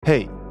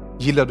Hej!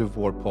 Gillar du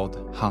vår podd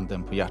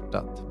Handen på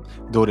hjärtat?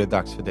 Då är det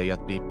dags för dig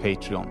att bli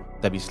Patreon,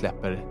 där vi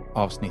släpper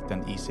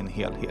avsnitten i sin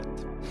helhet.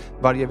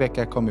 Varje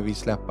vecka kommer vi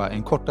släppa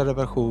en kortare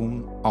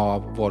version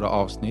av våra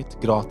avsnitt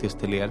gratis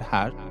till er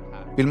här.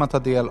 Vill man ta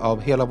del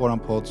av hela våran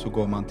podd så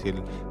går man till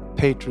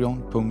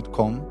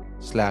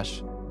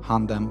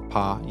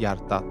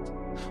patreon.com/handenpahjärtat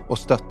och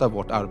stöttar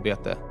vårt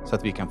arbete så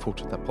att vi kan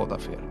fortsätta podda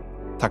för er.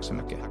 Tack så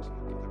mycket!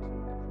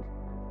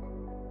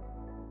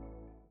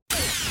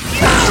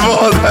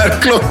 Vad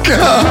är klockan?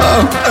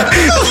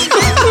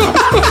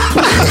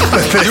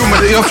 Jo,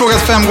 men jag har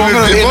frågat 5 gånger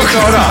och är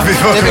vi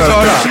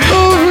klara?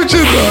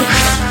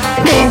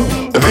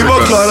 Vi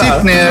var klara.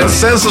 Sitt ner,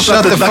 sen så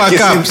shut the fuck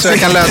up så jag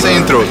kan läsa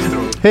introt.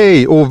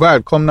 Hej och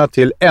välkomna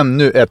till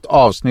ännu ett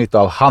avsnitt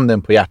av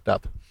Handen på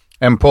hjärtat.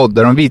 En podd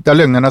där de vita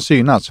lögnerna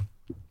synas.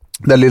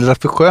 Där lilla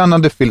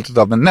förskönande filtret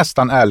av den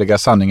nästan ärliga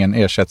sanningen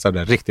ersätts av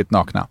det riktigt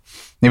nakna.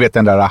 Ni vet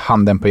den där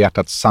Handen på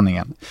hjärtats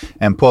sanningen.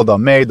 En podd av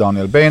mig,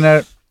 Daniel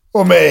Beiner.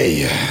 Och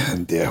mig,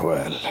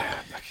 DHL.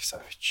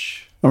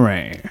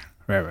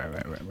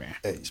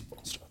 Ej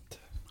sponsrat.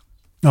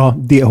 Ja,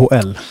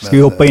 DHL. Ska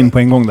vi hoppa in på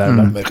en gång där?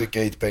 Eller? Men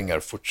skicka hit pengar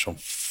fort som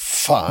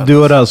fan. Du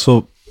har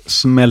alltså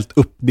smält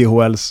upp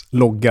DHLs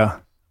logga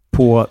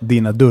på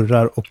dina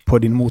dörrar och på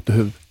din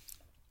motorhuv.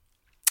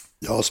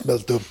 Jag har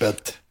smält upp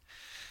ett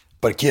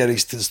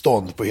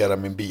parkeringstillstånd på hela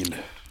min bil.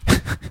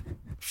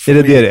 Är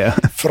det det är?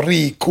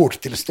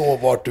 Frikort till stå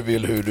vart du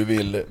vill, hur du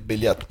vill,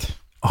 biljett.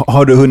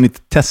 Har du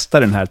hunnit testa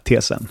den här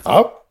tesen?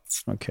 Ja,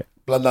 Okay.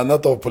 bland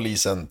annat av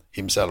polisen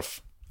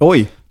himself.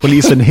 Oj,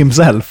 polisen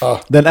himself. Ja.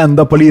 Den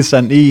enda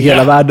polisen i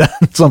hela världen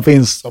som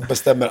finns. Som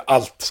bestämmer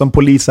allt. Som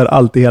polisar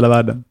allt i hela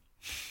världen.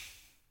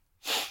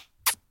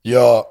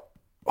 Jag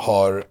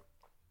har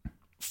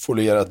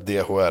folierat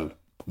DHL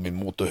på min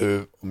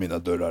motorhuv och mina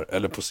dörrar,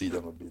 eller på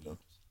sidan av bilen.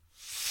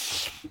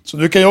 Så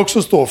du kan ju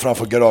också stå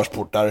framför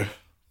garageportar.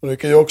 Och du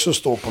kan ju också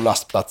stå på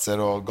lastplatser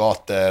och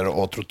gator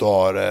och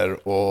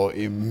trottoarer och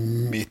i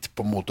mitt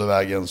på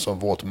motorvägen som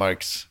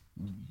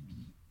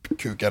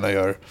våtmarkskukarna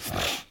gör.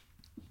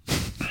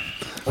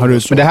 Men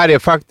det här är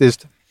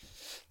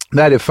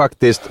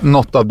faktiskt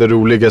något av det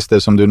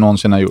roligaste som du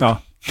någonsin har gjort. Ja.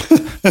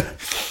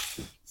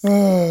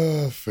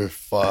 För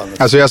fan.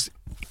 Alltså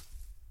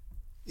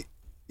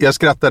jag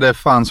skrattade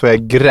fan så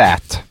jag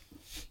grät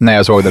när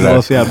jag såg det Det där.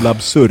 var så jävla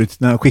absurt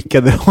när jag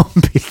skickade om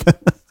bilden.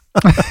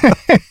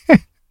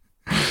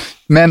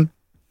 Men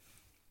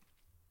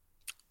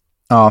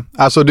ja,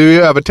 alltså du är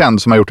ju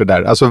övertänd som har gjort det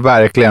där. Alltså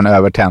verkligen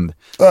övertänd.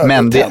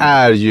 Men det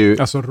är ju...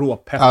 Alltså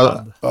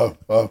råpeppad. Ja.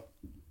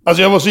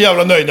 Alltså jag var så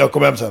jävla nöjd när jag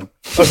kom hem sen.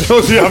 Alltså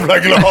jag var så jävla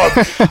glad.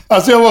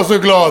 Alltså jag var så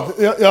glad.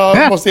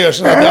 Jag måste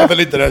erkänna att jag hade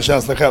lite den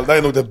känslan själv. Det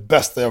är nog det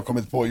bästa jag har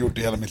kommit på och gjort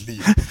i hela mitt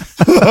liv.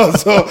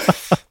 Alltså,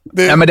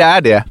 Ja, men det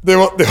är det. Det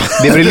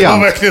är briljant. Det var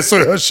verkligen så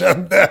jag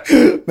kände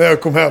när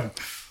jag kom hem.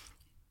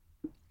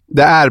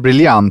 Det är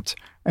briljant.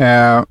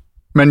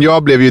 Men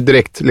jag blev ju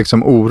direkt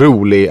liksom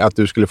orolig att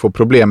du skulle få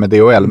problem med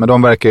DHL. Men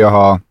de verkar ju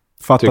ha...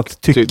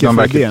 Fattat tycke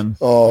för idén.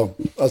 Ja,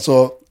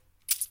 alltså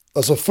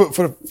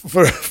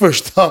för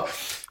första,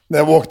 när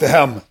jag åkte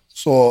hem,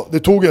 så det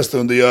tog en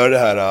stund att göra det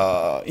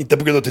här, inte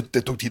på grund av att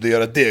det tog tid att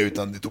göra det,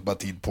 utan det tog bara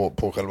tid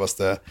på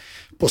självaste,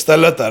 på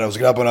stället där, och så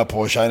grabbarna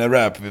på China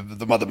Rap,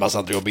 de hade massa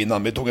andra jobb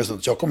innan, men det tog en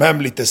stund, så jag kom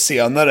hem lite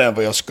senare än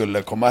vad jag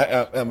skulle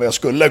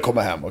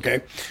komma hem,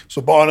 okej?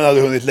 Så barnen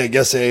hade hunnit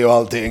lägga sig och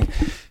allting,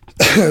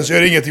 så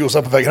jag ringer till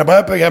Jossan på vägen, jag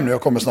är på väg hem nu,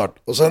 jag kommer snart,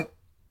 och sen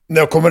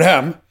när jag kommer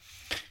hem,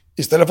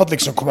 istället för att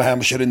liksom komma hem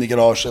och köra in i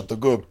garaget och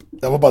gå upp,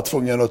 jag var bara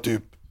tvungen att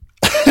typ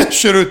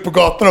kör ut på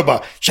gatan och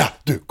bara, tja,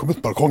 du, kom ut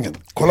på balkongen,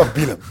 kolla på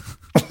bilen.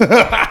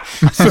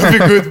 Så jag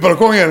fick gå ut på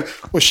balkongen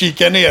och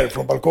kika ner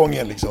från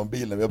balkongen, liksom,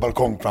 bilen, vi har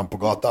balkong fram på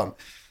gatan.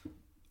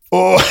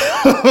 Och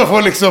jag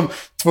var liksom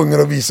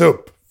tvungen att visa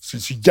upp. Så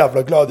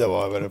jävla glad jag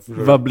var över det.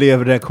 Vad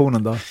blev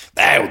reaktionen då?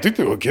 Nej, hon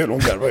tyckte det var kul, hon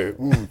garvade ju.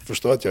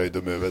 Förstår att jag är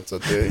dum i huvudet, så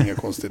att det är inget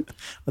konstigt.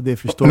 Ja, det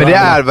förstår Men det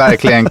alla. är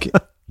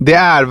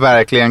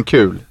verkligen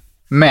kul.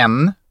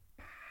 Men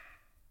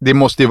det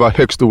måste ju vara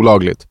högst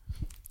olagligt.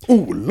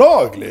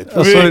 Olagligt? På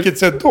Alltså, vilket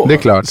sätt då? Det är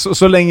klart.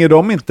 Så länge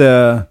de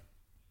inte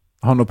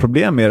har något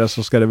problem med det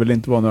så ska det väl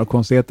inte vara några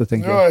konstigheter,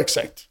 tänker jag. Ja,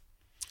 exakt.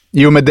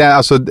 Jo, men det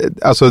alltså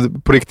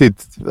på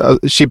riktigt,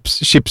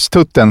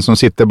 chipstutten som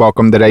sitter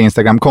bakom det där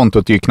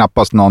Instagram-kontot är ju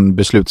knappast någon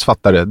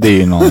beslutsfattare. Det är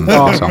ju någon...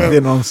 Ja, det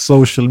är någon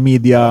social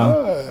media...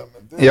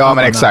 Ja,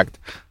 men exakt.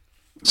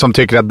 Som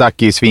tycker att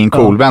Ducky är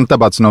svincool. Vänta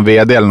bara till någon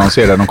vd eller någon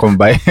ser det. De kommer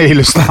bara, hej,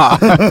 lyssna.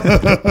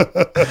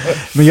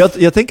 Men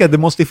jag tänker att det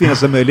måste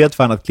finnas en möjlighet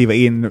för han att kliva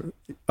in,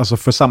 alltså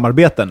för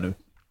samarbeten nu.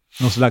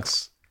 Någon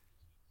slags...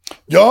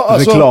 Ja,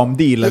 alltså,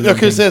 reklamdeal. Jag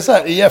kan ju säga så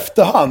här, i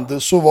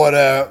efterhand så var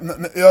det,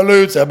 jag la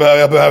ut så här,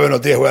 jag behöver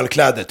några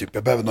DHL-kläder typ,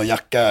 jag behöver någon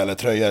jacka eller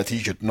tröja eller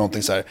t-shirt,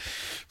 någonting så här.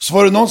 Så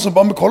var det någon som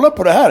bara, men kolla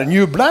på det här,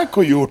 New Black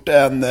har gjort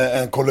en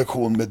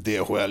kollektion med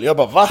DHL. Jag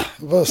bara, va?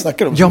 Vad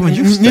snackar du om? Ja, men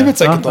just det. Ni vet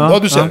säkert om det,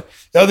 du ser. Ja.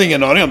 Jag hade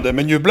ingen aning om det,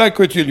 men New Black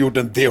har ju tydligen gjort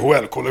en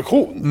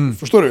DHL-kollektion.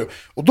 Förstår du?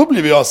 Och då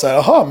blev jag så här,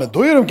 aha, men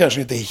då är de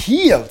kanske inte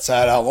helt så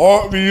här,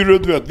 ja,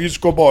 vi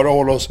ska bara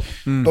hålla oss.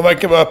 De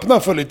verkar vara öppna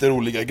för lite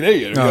roliga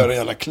grejer och göra en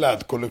jävla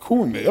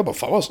klädkollektion med. Jag bara,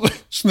 fan vad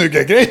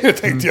snygga grejer,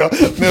 tänkte jag,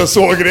 när jag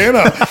såg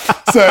grejerna.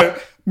 Så här,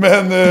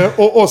 men,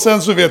 och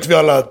sen så vet vi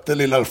alla att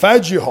Lil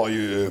Alfaggi har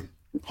ju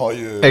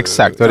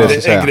exakt, vad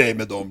det en grej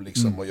med dem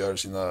liksom, och gör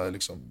sina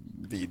liksom,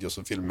 videos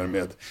och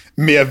filmer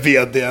med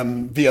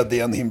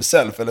vdn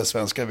himself, eller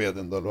svenska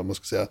vdn då, vad man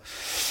ska säga.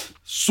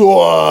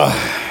 Så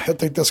jag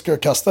tänkte jag ska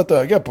kasta ett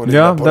öga på det.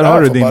 Ja, på där det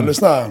har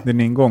du din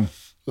ingång.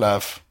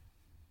 Laugh.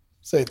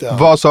 Säg till han.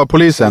 Vad sa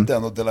polisen? Säg till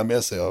han att dela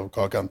med sig av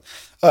kakan.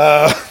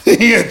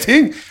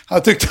 Ingenting.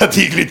 Han tyckte att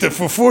det gick lite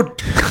för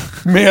fort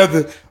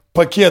med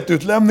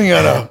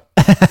paketutlämningarna.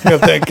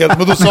 Helt enkelt.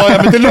 Men då sa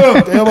jag, men det är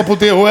lugnt, jag var på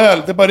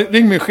DHL. Det är bara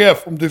ring min chef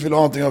om du vill ha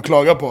någonting att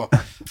klaga på.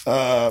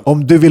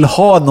 Om du vill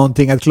ha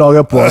någonting att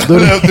klaga på. Då...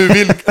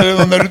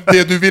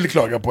 det du vill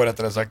klaga på,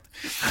 rättare sagt.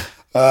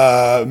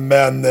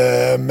 Men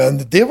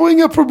det var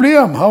inga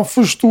problem. Han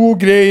förstod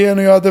grejen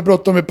och jag hade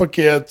bråttom med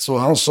paket. Så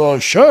han sa,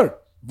 kör,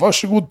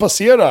 varsågod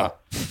passera.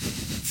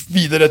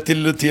 Vidare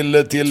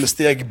till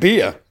steg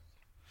B.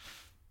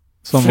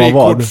 Som var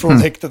vad? Från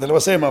häktet, eller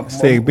vad säger man?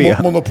 Steg B.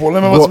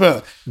 Monopolen, men vad som är.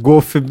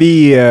 Gå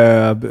förbi,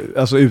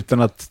 alltså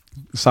utan att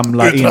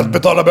samla in. Utan att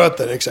betala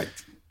böter, exakt.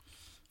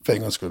 För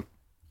en gångs skull.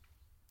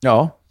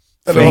 Ja.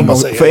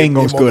 Eller för en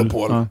gångs skull.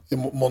 Ja. I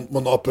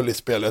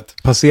Monopoly-spelet.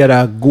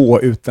 Passera,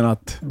 gå utan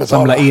att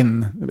samla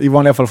in. I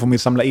vanliga fall får man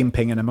samla in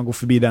pengar när man går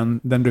förbi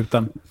den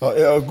rutan.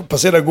 Ja,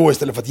 passera, gå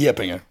istället för att ge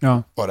pengar.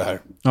 Ja. Var det här.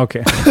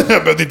 Okej.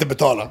 Jag behövde inte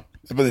betala.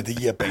 Jag behövde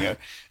inte ge pengar.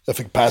 Jag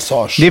fick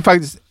passage. Det är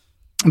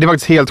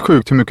faktiskt helt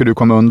sjukt hur mycket du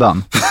kommer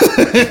undan.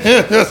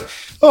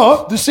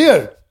 Ja, du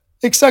ser.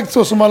 Exakt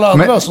så som alla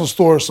andra som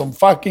står som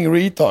fucking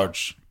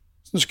retards.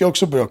 Så ska jag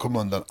också börja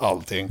komma undan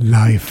allting.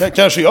 Life.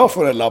 Kanske jag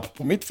får en lapp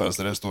på mitt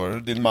fönster där det står,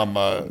 din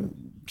mamma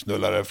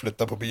knullare,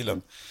 flytta på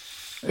bilen.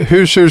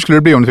 Hur sur skulle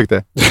du bli om du fick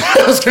det?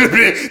 Jag skulle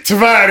bli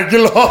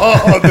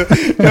tvärglad.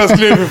 Jag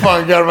skulle bli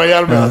fan garva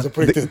ihjäl mig, alltså,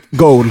 på riktigt.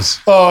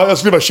 Goals. Ja, jag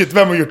skulle bara, shit,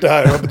 vem har gjort det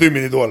här? Du är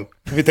min idol.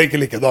 Vi tänker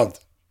likadant.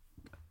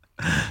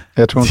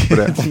 Jag tror inte på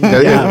det.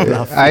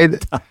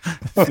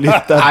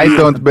 Flytta. I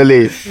don't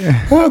believe.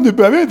 Ja, du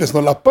behöver inte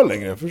några lappar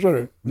längre, förstår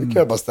du? Det kan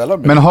jag bara ställa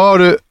mig. Men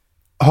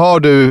har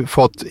du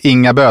fått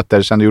inga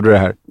böter sedan du gjorde det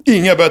här?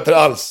 Inga böter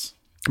alls.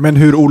 Men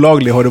hur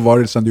olaglig har du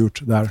varit sedan du gjort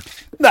det här?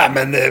 Nej,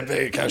 men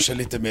kanske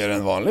lite mer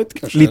än vanligt.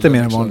 Kanske. Lite mer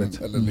än liksom,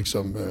 vanligt. Eller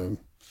liksom,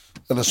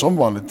 eller som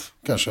vanligt,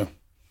 kanske.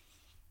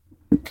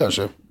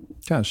 Kanske.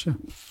 Jag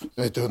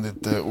har inte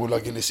hunnit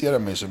olagilisera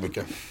mig så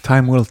mycket.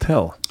 Time will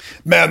tell.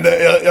 Men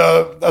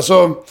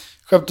alltså,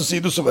 skämt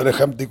åsido så var det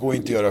skämt. Det går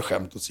inte att göra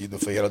skämt åsido,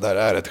 för hela det här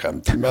är ett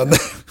skämt.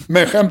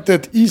 Men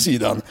skämtet i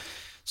sidan,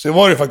 så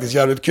var det faktiskt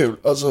jävligt kul.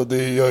 Alltså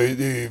det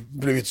har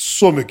blivit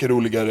så mycket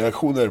roliga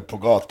reaktioner på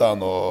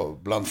gatan och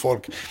bland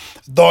folk.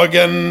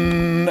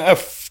 Dagen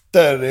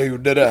efter jag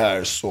gjorde det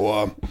här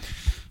så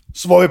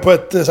var vi på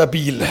ett så här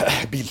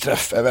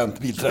bilträff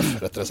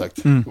rättare sagt.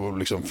 Det var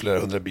liksom flera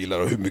hundra bilar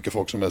och hur mycket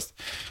folk som helst.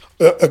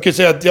 Jag kan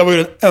säga att jag var ju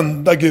den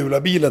enda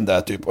gula bilen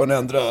där typ, och en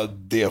enda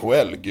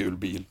DHL-gul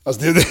bil.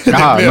 Alltså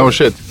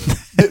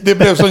det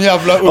blev sån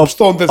jävla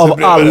uppståndelse.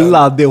 Av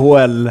alla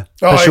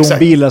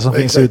DHL-personbilar som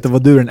finns ute var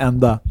du den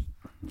enda.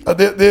 Ja,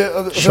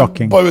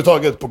 shocking. Bara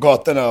överhuvudtaget på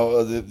gatorna,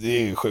 och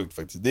det är sjukt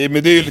faktiskt.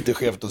 Men det är ju lite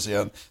skevt att se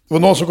en. Det var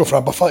någon som kom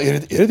fram, bara, fan,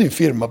 är det din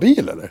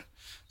firmabil eller?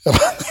 Jag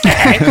bara,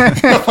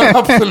 nej,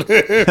 absolut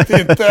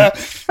inte.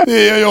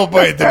 Jag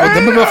jobbar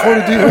inte. Men vad får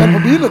du DHL på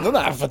bilen?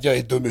 Nej, för att jag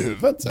är dum i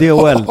huvudet.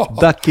 DHL,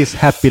 Ducky's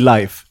happy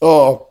life.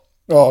 Ja.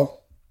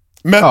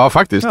 Men, ja,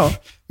 faktiskt. Ja.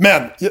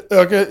 Men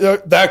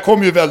där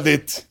kom ju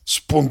väldigt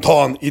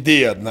spontan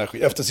idé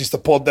efter sista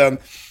podden.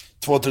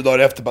 2-3 dagar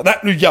efter, bara, nej,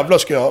 nu jävlar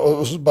ska jag.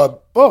 Och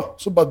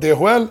så bara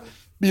DHL,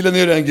 bilen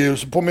är en gul,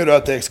 så på min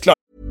röd text, klart.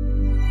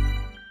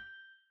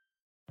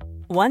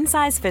 One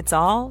size fits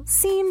all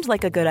seemed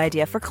like a good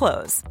idea for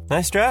clothes.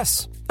 Nice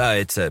dress.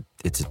 It's a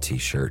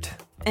t-shirt.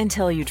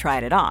 Until you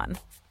tried it on.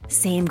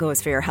 Same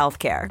goes for your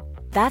healthcare.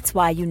 That's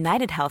why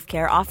United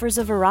Healthcare offers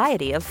a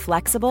variety of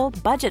flexible,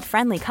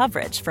 budget-friendly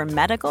coverage for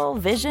medical,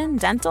 vision,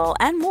 dental,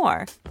 and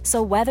more.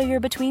 So whether you're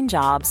between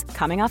jobs,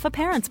 coming off a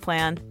parent's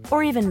plan,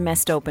 or even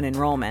missed open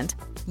enrollment,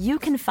 you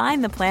can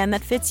find the plan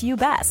that fits you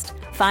best.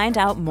 Find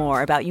out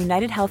more about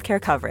United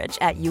Healthcare coverage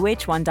at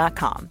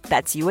uh1.com.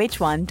 That's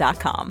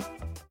uh1.com.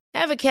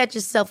 Ever catch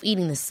yourself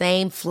eating the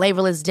same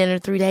flavorless dinner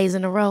 3 days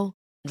in a row?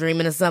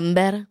 Dreaming of something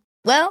better?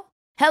 Well,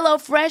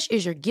 HelloFresh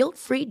is your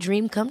guilt-free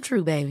dream come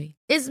true, baby.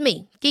 It's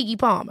me, Keke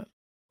Palmer.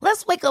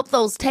 Let's wake up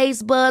those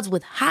taste buds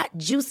with hot,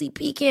 juicy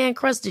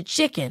pecan-crusted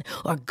chicken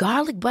or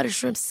garlic butter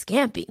shrimp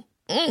scampi.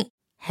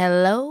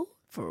 Hello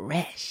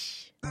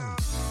Fresh.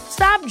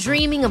 Stop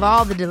dreaming of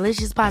all the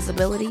delicious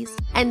possibilities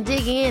and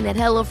dig in at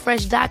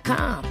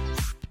HelloFresh.com.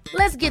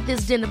 Let's get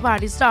this dinner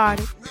party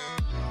started.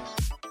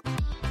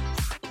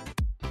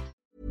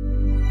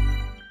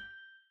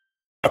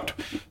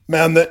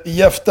 Men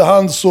i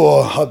efterhand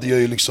så hade jag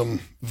ju liksom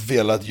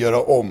velat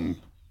göra om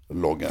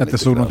loggan. Att det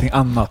såg någonting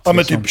annat. Ja, men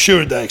liksom. typ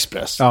Shurda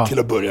Express till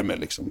att börja med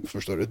liksom.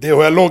 Förstår du?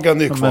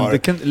 DHL-loggan är kvar. Men det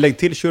kan, lägg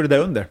till Shurda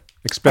under.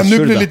 Men nu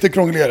blir det lite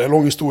krångligare,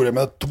 lång historia.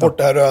 Men ta bort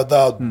det här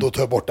röda, då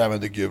tar jag bort även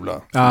det gula.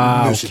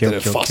 Nu sitter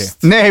det fast.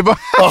 Nej,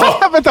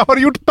 vänta, har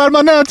du gjort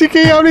permanent? Tycker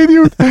jag blir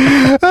idiot.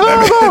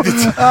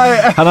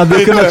 Han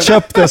hade kunnat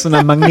köpt en sån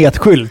här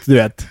magnetskylt, du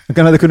vet.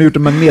 Han hade kunnat gjort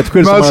en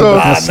magnetskylt som man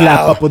hade kunnat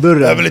släpa på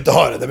dörren. Jag vill inte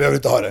ha det, jag vill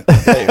inte ha det. Det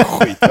är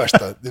skit,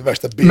 det är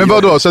värsta bilen. Men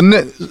vadå,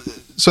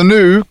 så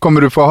nu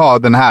kommer du få ha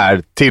den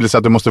här tills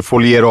att du måste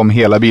foliera om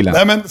hela bilen?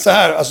 Nej, men så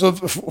här, alltså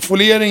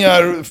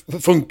folieringar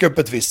funkar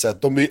på ett visst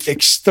sätt. De är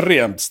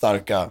extremt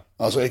starka.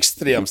 Alltså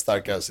extremt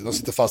starka. De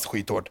sitter fast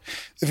skithårt.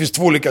 Det finns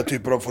 2 olika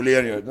typer av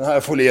folieringar. Den här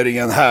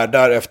folieringen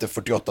härdar efter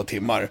 48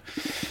 timmar.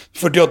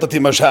 48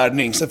 timmars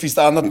härdning. Sen finns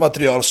det annat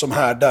material som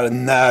härdar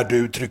när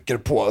du trycker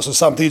på. Alltså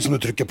samtidigt som du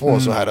trycker på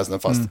så härdas den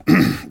fast.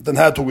 Den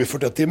här tog vi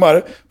 48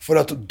 timmar för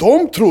att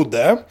de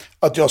trodde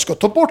att jag ska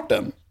ta bort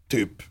den,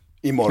 typ.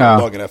 Imorgon,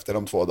 dagen efter,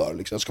 de 2 dagar.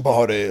 Liksom. Jag ska bara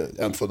ha det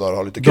 1-2 dagar och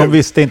ha lite kul. De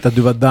visste inte att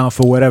du var down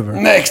for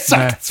whatever. Nej,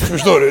 exakt. Nej.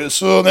 Förstår du?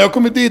 Så när jag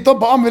kommer dit, de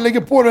bara, vi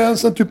lägger på det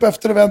sen typ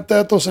efter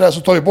eventet och sådär,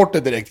 så tar vi bort det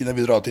direkt innan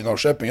vi drar till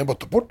Norrköping. Jag bara,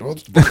 ta bort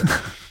det.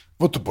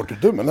 Vad tog bort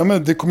det dummen? Nej,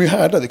 men det kommer ju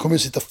härda, det kommer ju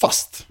sitta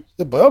fast.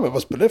 Jag bara, men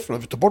vad spelar det för?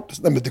 Vi tar bort det.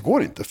 Nej, men det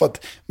går inte. För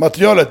att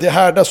materialet, det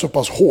härdar så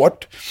pass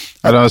hårt.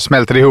 Ja, de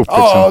smälter ihop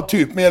liksom. Ja,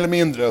 typ, mer eller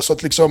mindre. Så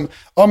att liksom,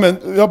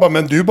 jag bara,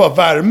 men du bara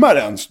värmar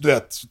den. Så du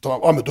vet,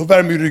 men då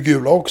värmer ju det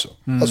gula också.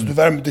 Alltså du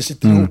värmer, det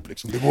sitter ihop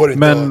liksom. Det går inte.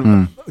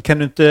 Men kan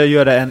du inte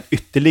göra en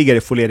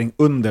ytterligare folering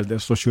under det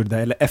så Shurda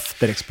eller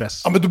efter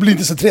Express? Ja, men då blir det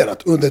inte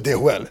centrerat under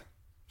DHL.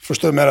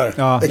 Förstår du med det här?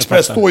 Ja,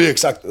 Express står ju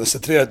exakt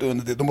centrerat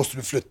under det. Då måste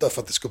du flytta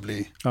för att det ska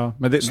bli. Ja,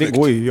 men det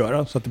går ju att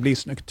göra så att det blir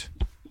snyggt.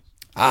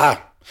 Aha.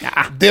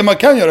 Ja. Det man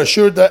kan göra,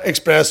 Shurda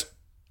Express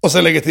och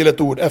sen lägga till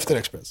ett ord efter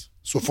Express.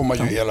 Så får man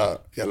ju hela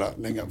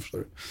längan, förstår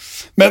du.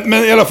 Men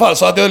i alla fall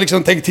så hade jag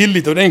liksom tänkt till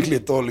lite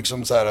ordentligt och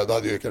liksom så här, då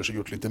hade jag kanske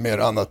gjort lite mer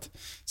annat.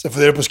 Sen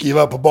funderade jag på att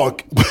skriva på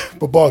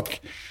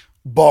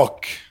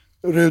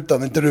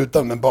bakrutan, inte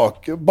rutan, men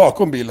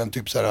bakom bilen,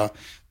 typ så här.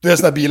 Du är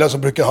såna bilar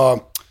som brukar ha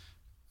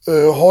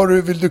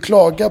vill du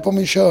klaga på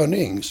min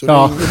körning?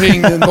 Så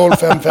ring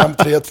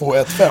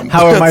 05532115.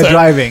 How am I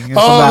driving?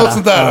 Ja, något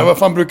sånt där. Vad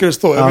fan brukar det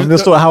stå? Ja, det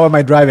står how am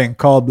I driving?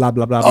 Call bla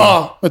bla bla.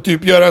 Ja, men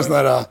typ göra en sån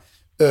här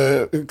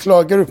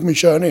klagar du på min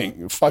körning?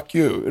 Fuck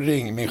you,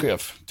 ring min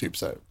chef. Typ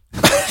så här.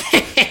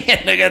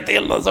 Lägga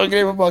till någon sån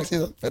grej på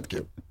baksidan. Fett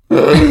kul.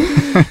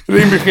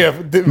 Ring min chef,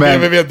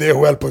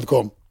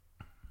 www.dhl.com.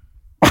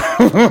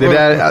 Det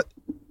där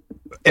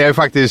är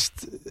faktiskt...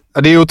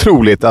 Det är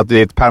otroligt att det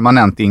är ett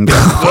permanent ingrepp.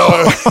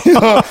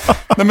 Ja.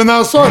 Nej, men när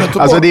han sa det...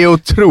 Alltså det är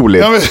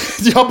otroligt.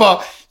 Jag bara,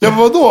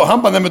 vadå?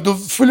 Han bara, nej men då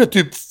följer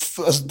typ...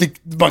 Alltså,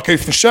 man kan ju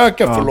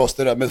försöka få loss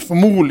det där, men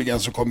förmodligen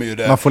så kommer ju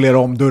det... Man foliera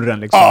om dörren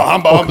liksom. Ja,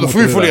 han bara, då får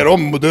vi foliera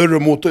om dörr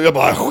och motor. Jag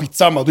bara,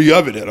 skitsamma, då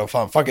gör vi det då.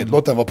 Fan, fuck it,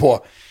 låt den vara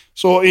på.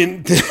 Så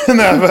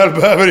när jag väl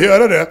behöver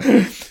göra det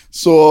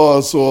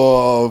så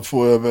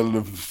får jag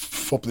väl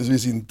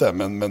förhoppningsvis inte.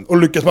 Men, och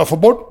lyckas man få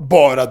bort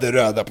bara det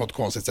röda på ett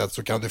konstigt sätt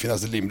så kan det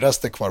finnas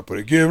limrester kvar på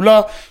det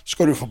gula.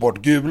 Ska du få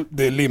bort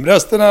de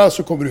limresterna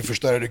så kommer du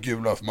förstöra det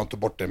gula för man tar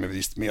bort det med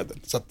visst medel.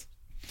 Så att,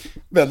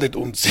 väldigt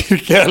ond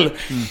cirkel.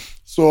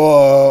 Så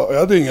jag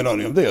hade ingen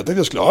aning om det. Jag tänkte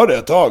jag skulle ha det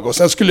ett tag. Och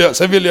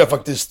sen ville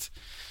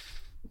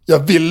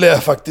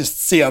jag faktiskt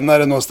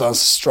senare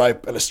någonstans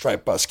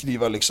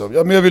skriva liksom.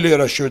 Ja, men jag ville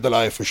göra Shurda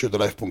Life och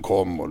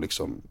shurdalife.com och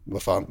liksom,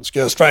 vad fan. Ska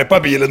jag stripa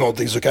bilen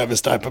någonting så kan jag väl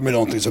stripa med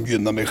någonting som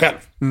gynnar mig själv.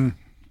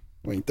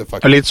 Och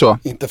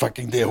inte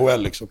fucking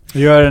DHL liksom.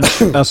 Gör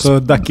alltså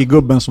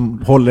Ducky-gubben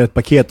som håller ett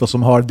paket och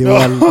som har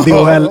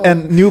DHL en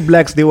New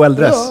Blacks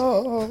DHL-dress.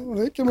 Ja,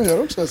 det kan man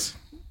göra också.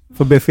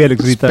 Får be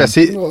Felix vita.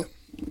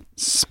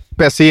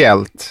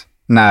 Speciellt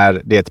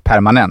när det är ett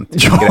permanent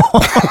ingrepp.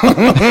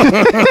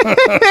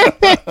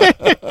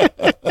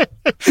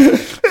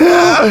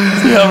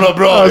 Så jävla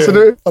bra. Alltså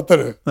fattar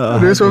du?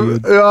 Du är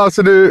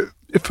så, du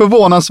är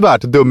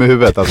förvånansvärt dum i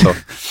huvudet alltså.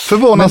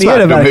 Men är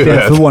det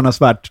verkligen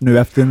förvånansvärt nu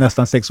efter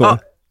nästan 6 år?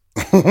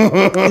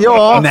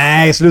 Ja.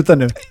 Nej, sluta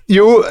nu.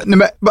 Jo, nej,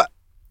 men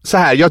så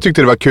här, jag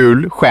tyckte det var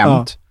kul,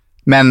 skämt.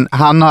 Men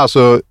han har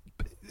alltså...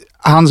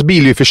 Hans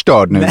bil är ju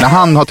förstörd nu. När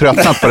han har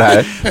tröttnat på det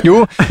här.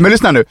 Jo, men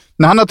lyssna nu.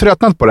 När han har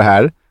tröttnat på det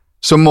här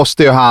så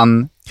måste ju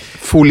han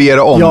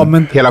foliera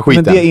om hela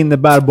skiten. Men det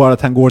innebär bara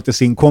att han går till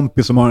sin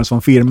kompis som har en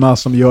sån firma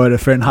som gör det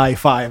för en high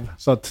five.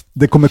 Så att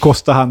det kommer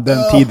kosta han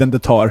den tiden det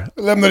tar.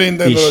 Lämnar in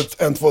det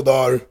 1-2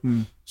 dagar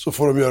så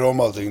får de göra om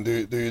allting. Det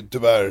är ju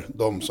tyvärr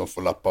de som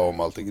får lappa om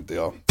allting, inte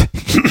jag.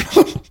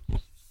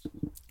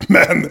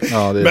 Men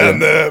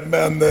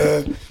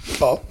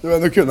det var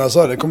ändå kul när han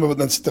sa det.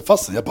 Den sitter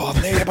fast. Jag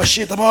bara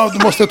shit, du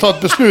måste ta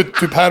ett beslut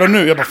typ här och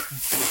nu. Jag bara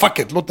fuck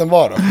it, låt den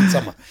vara.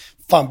 Skitsamma.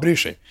 Fan bryr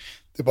sig.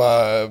 Det är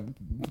bara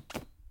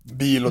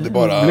bil och det är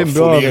bara det blir en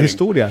bra foliering.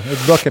 historia.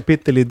 Ett bra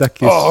kapitel i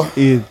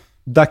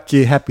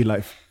Ducky Happy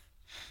Life.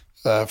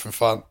 För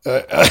fan.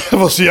 Jag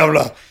var så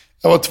jävla...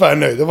 Jag var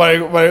tvärnöjd.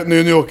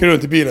 Nu när jag åker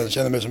runt i bilen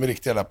känner jag mig som en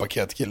riktig jävla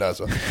paketkille.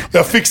 Alltså.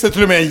 Jag fixade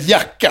till och med en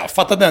jacka.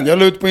 Fatta den. Jag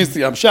la ut på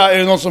Instagram. Tja, är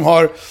det någon som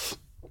har...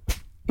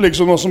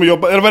 Liksom någon som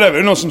jobbar... Eller vad är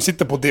det någon som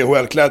sitter på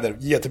DHL-kläder?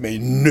 Ge till mig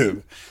nu.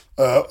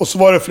 Och så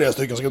var det flera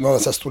stycken som hade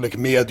så storlek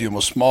medium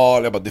och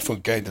smal. Jag bara, det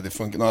funkar inte.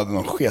 Någon hade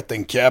någon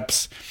sketen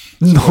caps.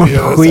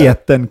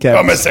 Sketen caps?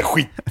 Ja, men så här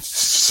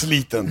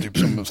skitsliten typ.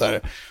 Som, så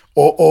här.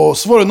 Och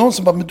så var det någon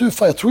som bara, men du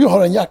fan, jag tror jag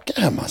har en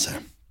jacka hemma. Så här.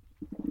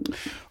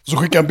 Och så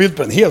skickade jag en bild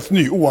på en helt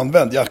ny,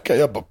 oanvänd jacka.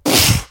 Jag bara,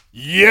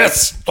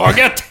 yes,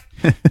 taget!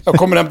 Jag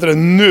kommer hämta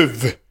den nu.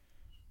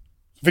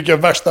 Så fick jag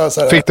värsta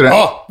så här, fick du den?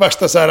 Ja,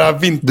 värsta så här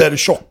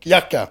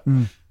vintertjockjacka.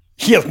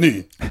 Helt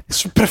ny.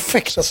 Så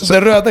perfekt. Alltså,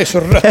 det röda är så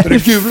rött och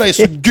det gula är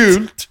så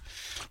gult.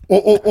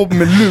 Och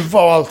med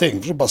luva och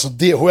allting. Så bara så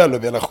DHL över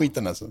hela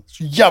skiten. Alltså.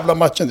 Så jävla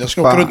matchande. Jag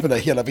ska åka runt med det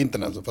hela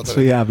vintern. Alltså,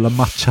 så jävla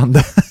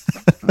matchande.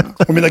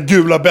 Och mina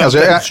gula bälten alltså,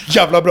 är så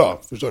jävla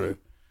bra. Förstår du?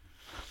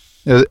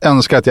 Jag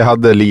önskar att jag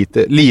hade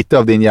lite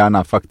av din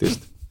hjärna faktiskt.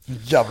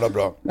 Jävla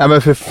bra. Ja,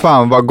 men för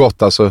fan vad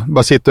gott alltså.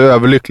 Bara sitta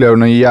överlycklig över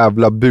någon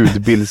jävla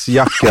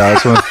budbilsjacka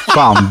som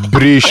fan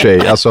bryr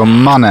sig. Alltså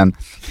mannen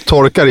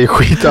torkar i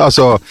skit.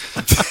 Alltså,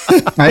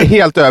 han är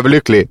helt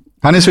överlycklig.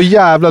 Han är så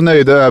jävla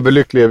nöjd och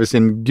överlycklig över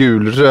sin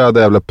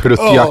gulröda jävla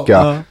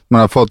pruttjacka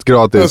man har fått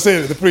gratis. Jag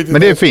säger det,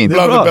 men det är fint. Det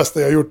är bland det bästa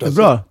jag har gjort.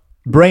 Alltså. Det är bra.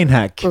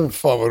 Brainhack.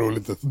 Fan vad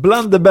roligt.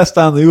 Bland det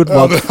bästa han har gjort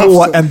var att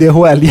få en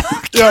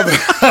DHL-jacka. Ja,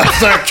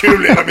 det är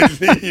kul i hela mitt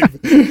liv.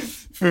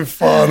 För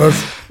fan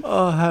alltså.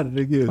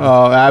 Herregud.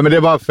 Ja, nej, men det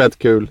var fett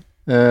kul.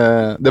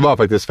 Det var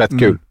faktiskt fett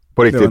kul.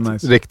 På riktigt.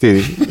 Nice.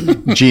 Riktig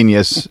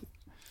genius.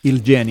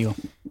 Il genio.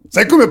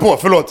 Sen kom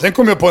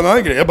jag på en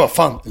annan grej. Jag bara,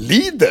 fan,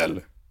 Lidl.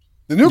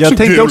 Den är också jag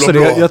tänkte kul också och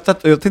bra.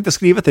 jag tänkte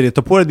skriva till dig,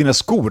 ta på dig dina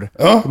skor.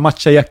 Ja.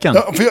 Matcha jackan.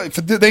 Ja,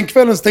 för den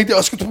kvällen så tänkte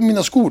jag ska ta på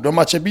mina skor. De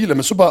matchar bilen.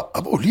 Men så bara,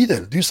 Lidl,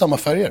 det är ju samma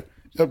färger.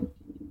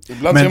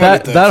 Men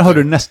där har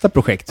du nästa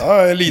projekt.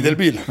 Ja, en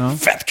Lidl-bil. Ja.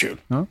 Fett kul.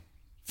 Ja.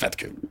 Fett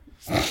kul.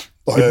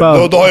 Då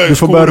har jag du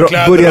får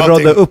börja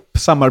rada upp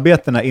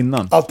samarbetena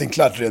innan. Allting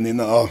klart redan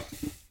innan. Ja.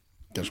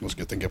 Kanske man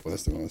ska tänka på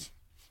nästa gång.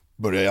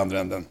 Börja i andra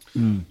änden.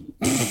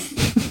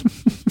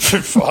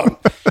 Fy fan.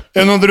 Är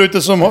det någon där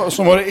ute som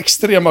har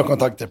extrema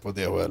kontakter på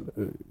DHL?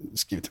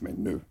 Skriv till mig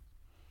nu.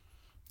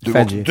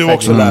 Du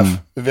också Läf.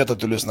 Vi vet att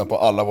du lyssnar på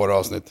alla våra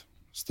avsnitt.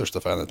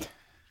 Största fanet.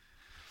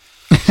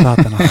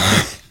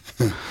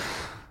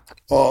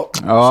 Ja,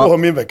 så har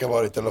min vecka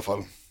varit i alla fall.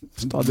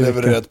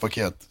 Levererat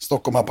paket.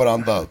 Stockholm,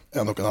 Haparanda,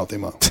 1,5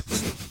 timme.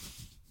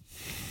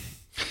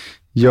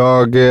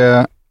 Jag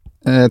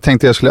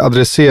tänkte jag skulle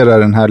adressera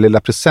den här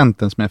lilla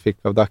presenten som jag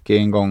fick av Ducky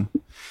en gång.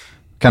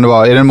 Kan det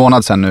vara, är det en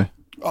månad sedan nu?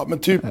 Ja, men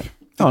typ.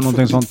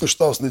 Någonting sånt.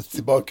 Första avsnitt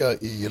tillbaka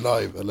i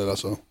live, eller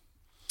alltså.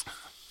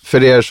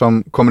 För er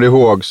som kommer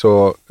ihåg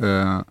så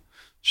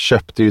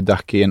köpte ju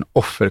Ducky en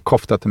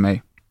offerkofta till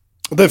mig.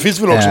 Och det finns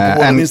väl också på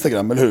vår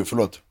Instagram, eller hur?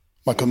 Förlåt.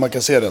 Man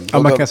kan se den. Ja,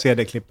 man kan se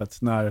det klippet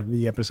när vi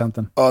ger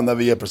presenten. Ja, när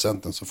vi ger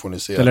presenten så får ni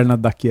se. Eller när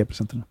Ducky ger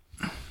presenten.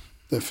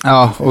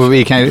 Ja, och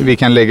vi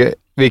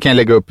kan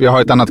lägga upp. Jag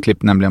har ett annat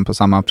klipp nämligen på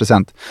samma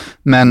present.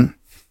 Men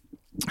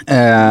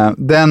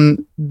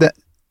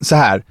så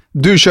här.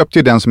 Du köpte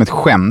ju den som ett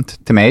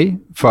skämt till mig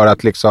för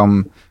att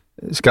liksom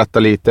skratta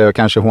lite och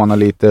kanske håna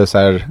lite så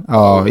här.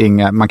 Ja,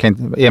 man kan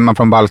inte, är man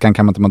från Balkan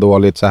kan man inte må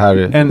dåligt så här.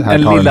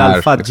 En lilla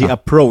alfadji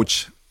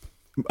approach.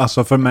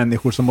 Alltså för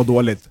människor som mår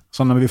dåligt.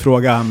 Så när vi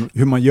frågar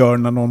hur man gör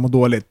när någon mår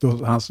dåligt,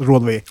 då hans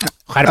råd var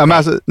men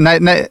alltså,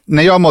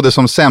 när jag mådde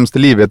som sämst i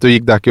livet, då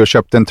gick Ducky och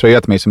köpte en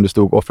tröja till mig som det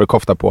stod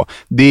offerkofta på.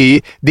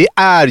 Det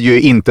är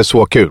ju inte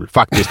så kul,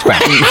 faktiskt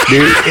skämt.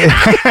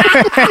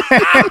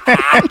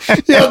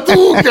 Jag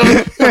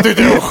tyckte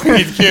det var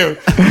skitkul.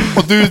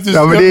 Och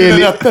jag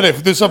ville rätta dig,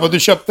 för du sa att du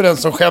köpte den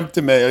som skämt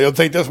till mig. Och jag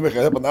tänkte för mig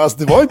själv, alltså,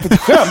 det var inte ett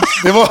skämt.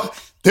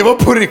 Det var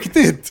på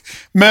riktigt.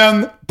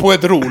 Men på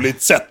ett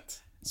roligt sätt.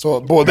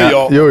 Så både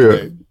jag och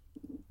dig.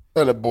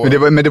 Eller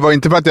både. Men det var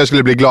inte för att jag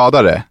skulle bli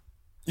gladare.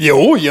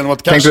 Jo, genom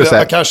att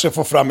kanske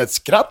få fram ett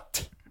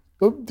skratt.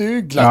 Det är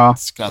ju glatt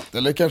skratt.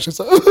 Eller kanske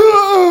så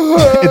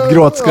ett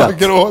gråtskratt.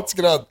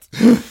 Gråtskratt.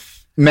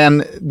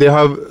 Men det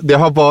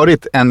har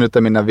varit en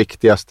av mina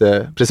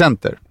viktigaste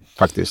presenter,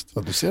 faktiskt.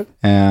 Vad du ser.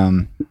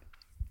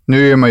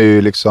 Nu är man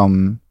ju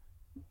liksom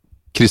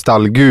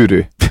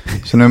kristallguru.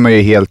 Så nu är man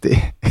ju helt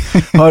i...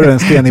 Har du en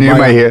sten i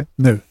magen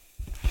nu?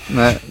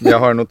 Nej, jag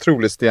har en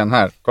otrolig sten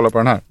här. Kolla på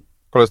den här.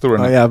 Kolla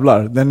historien. Ja,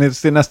 jävlar. Den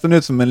ser nästan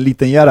ut som en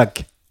liten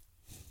järak.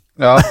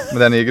 Ja, men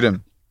den är ju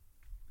grym.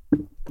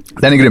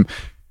 Den är grym.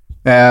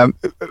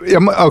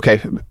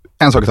 Okej,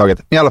 en sak i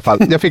taget. I alla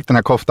fall, jag fick den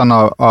här koftan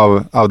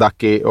av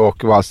Ducky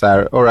och var så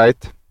här, all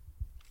right.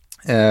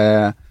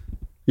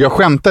 Jag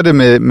skämtade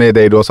med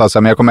dig då och sa så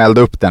här, men jag kommer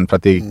elda upp den för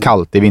att det är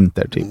kallt i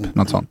vinter, typ.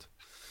 Något sånt.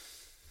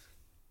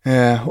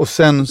 Och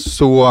sen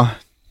så...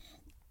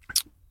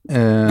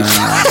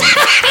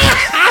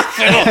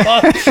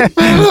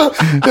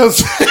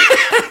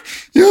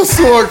 Jag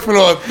såg,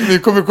 förlåt, vi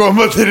kommer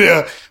komma till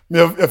det.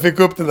 Men jag fick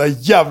upp den där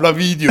jävla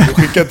videon du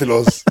skickade till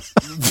oss.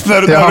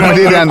 Men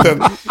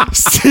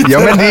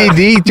det är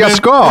dit jag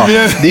ska.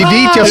 Det är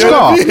dit jag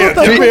ska.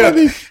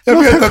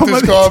 Jag vet att du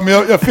ska, men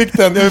jag fick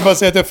den. Jag vill bara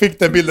säga att jag fick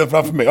den bilden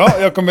framför mig. Ja,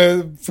 jag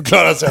kommer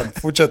förklara sen.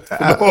 Fortsätt.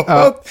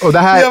 Och det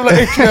här... Jävla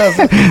äckliga.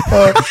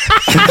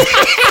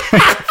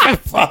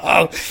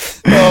 Fan.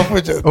 Ja,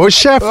 fortsätt. Och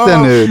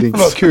käften nu, din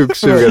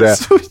kuksugare.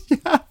 Så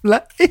jävla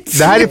äckligt.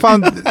 Det här är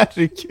fan...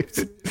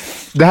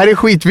 Det här är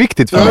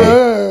skitviktigt för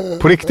mig.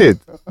 På riktigt.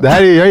 Det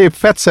här är, jag är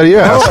fett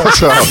seriös.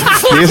 Alltså.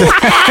 Det är...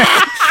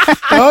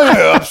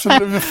 Ja,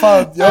 absolut.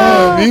 Fan.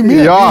 Ja, vi är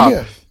med. Ja.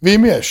 Vi är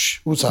med.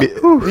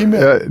 Vi är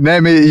med.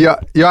 Nej, men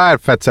jag är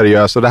fett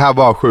seriös och det här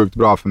var sjukt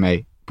bra för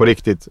mig. På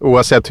riktigt.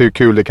 Oavsett hur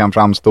kul det kan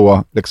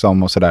framstå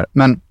liksom och sådär.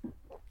 Men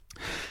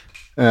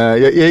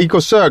jag gick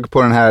och sög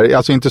på den här,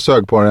 alltså inte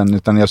sög på den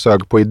utan jag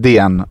sög på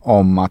idén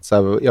om att så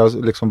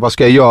här, liksom, vad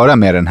ska jag göra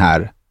med den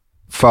här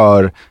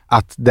för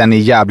att den är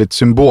jävligt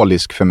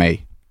symbolisk för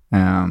mig.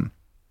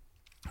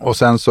 Och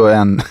sen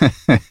så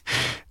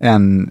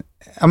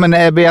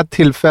vid ett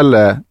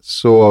tillfälle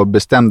så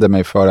bestämde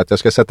mig för att jag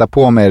ska sätta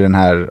på mig den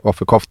här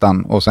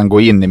offerkoftan och sen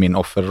gå in i min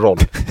offerroll.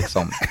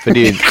 Liksom. För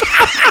det är...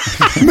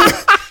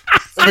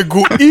 Men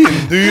gå in,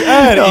 du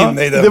är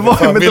inne i den. Det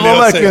var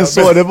verkligen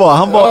så det var.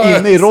 Han var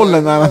inne i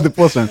rollen när han hade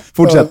på sig.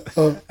 Fortsätt.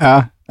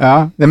 Ja.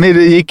 Men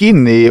jag gick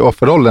in i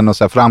offerrollen och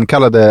så här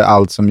framkallade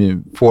allt som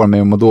ju får mig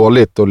att må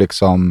dåligt och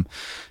liksom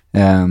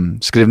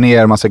skrev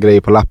ner massa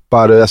grejer på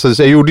lappar. Alltså,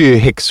 så jag gjorde ju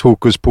häx,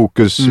 hokus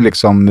pokus,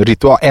 liksom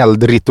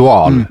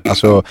eldritual.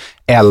 Alltså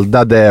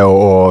eldade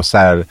och så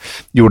här,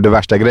 gjorde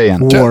värsta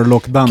grejen.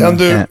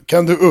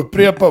 Kan du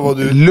upprepa vad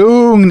du...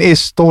 Lugn i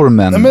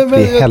stormen. Nej,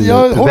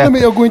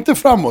 men, jag går inte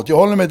framåt. Jag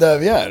håller mig där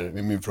vi är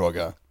med min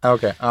fråga.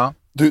 Okej, ja.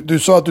 Du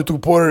sa att du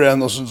tog på dig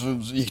den och så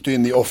gick du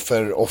in i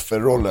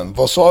offerrollen.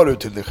 Vad sa du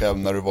till dig själv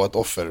när du var ett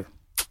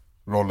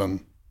offerrollen?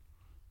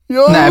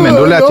 Nej, men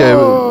då lät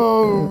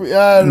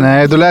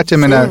då lät jag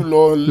mina... Ful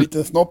och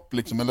lite snopp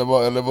liksom,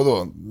 eller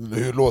vadå?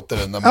 Hur låter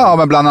det? När man... Ja,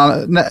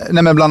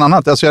 men bland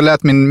annat. Alltså jag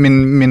lät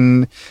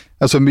min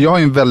alltså jag har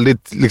ju en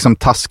väldigt liksom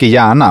taskig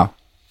hjärna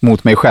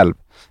mot mig själv.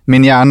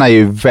 Min hjärna är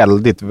ju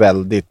väldigt,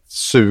 väldigt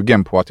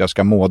sugen på att jag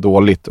ska må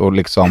dåligt och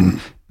liksom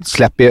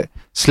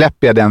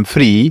släpper jag den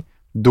fri,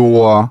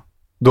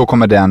 då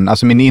kommer den,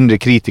 alltså min inre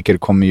kritiker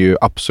kommer ju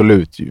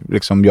absolut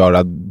liksom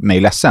göra mig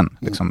ledsen.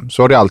 Liksom.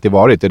 Så har det alltid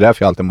varit, det är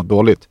därför jag alltid mått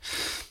dåligt.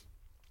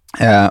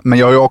 Men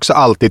jag har ju också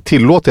alltid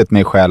tillåtit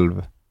mig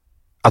själv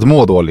att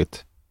må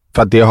dåligt.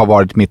 För att det har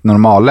varit mitt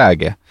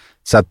normalläge.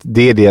 Så att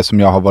det är det som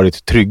jag har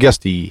varit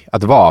tryggast i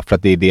att vara. För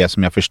att det är det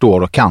som jag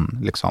förstår och kan.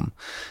 Liksom.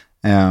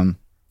 Men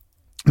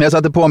jag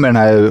satte på mig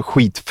den här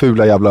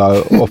skitfula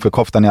jävla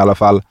offerkoftan i alla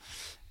fall.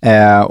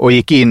 Och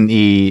gick in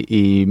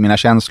i mina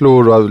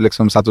känslor och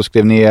liksom satt och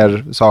skrev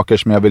ner saker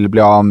som jag ville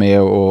bli av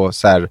med och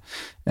så här,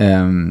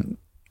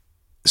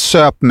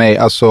 söp mig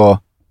alltså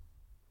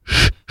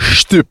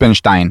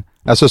Stupenstein,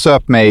 alltså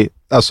söp mig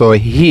alltså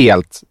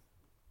helt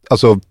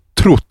alltså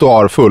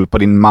trottoarfull på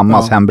din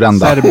mammas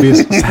hembrända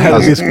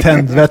serbisk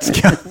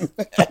tändvätska.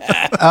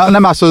 Ja, nej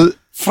men alltså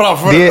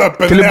framför det,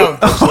 öppen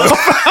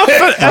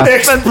eld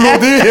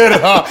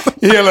explodera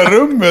hela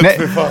rummet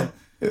för fan.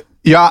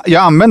 Jag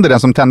använde den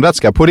som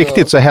tändvätska. På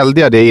riktigt så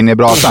hällde jag det in i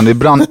brasan. Det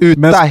brann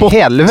uta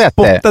helvete.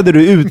 Spottade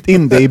du ut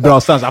in det i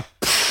brasan så här,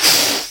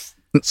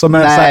 som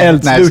en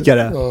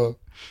eldslukare?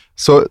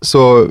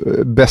 Så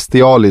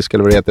bestialisk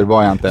eller vad det heter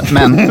var jag inte.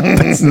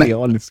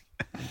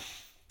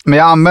 Men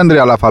jag använder det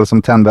i alla fall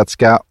som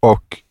tändvätska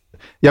och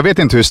jag vet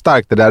inte hur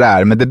starkt det där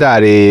är, men det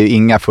där är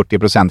inga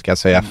 40% kan jag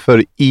säga.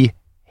 För i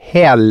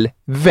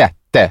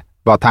helvete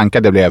vad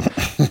tankar det blev.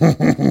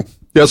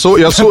 Jag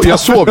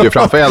sov ju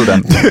framför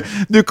elden.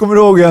 Du kommer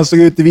ihåg hur han såg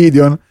ut i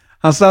videon?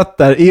 Han satt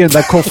där i den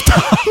där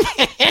koftan.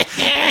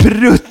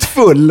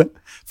 Pruttfull.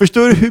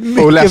 Förstår du hur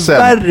mycket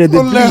värre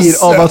det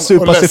blir av att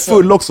supa sig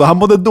full också? Han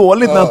mådde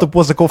dåligt när han tog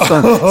på sig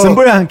koftan. Sen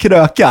började han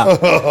kröka.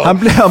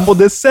 Han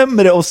mådde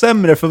sämre och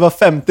sämre för var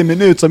 50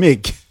 minut som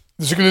gick.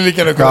 Du skulle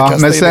lika gärna kunna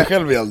kasta in dig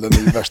själv i elden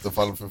i värsta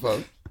fall.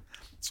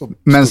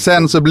 Men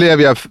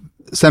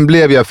sen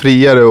blev jag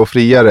friare och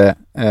friare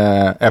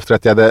efter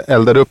att jag hade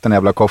eldat upp den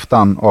jävla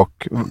koftan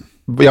och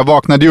jag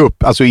vaknade ju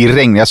upp alltså i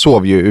regn, jag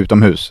sov ju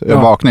utomhus.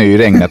 Jag vaknade ju i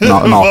regnet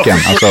naken.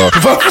 Alltså.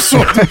 Varför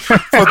sov du?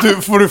 För att du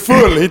får du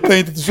full, hittade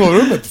inte till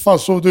sovrummet. Fan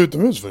sov du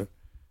utomhus för?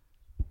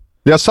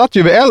 Jag satt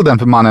ju vid elden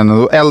för mannen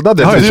och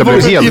eldade tills jag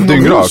blev helt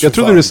dyngrak. Jag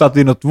trodde du satt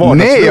i något vardagsrum.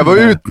 Nej, jag var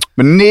ut.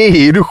 Men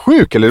nej, är du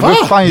sjuk eller? Det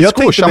var fan jag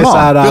tänkte det så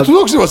här, jag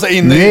trodde också det var så här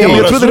inne. Nej,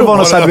 jag trodde det var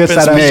någon så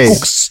här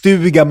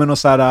skogsstuga med någon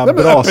så här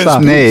brasa.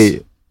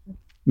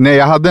 Nej,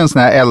 jag hade en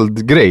sån här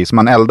eldgrej som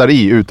man eldar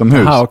i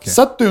utomhus. Aha, okay.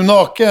 Satt du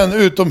naken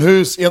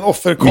utomhus i en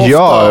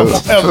offerkofta och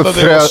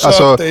eldade och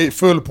söp dig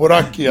full på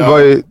rakia? Det var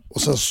ju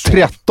och sen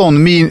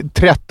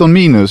 13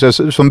 minus.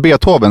 Som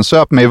Beethoven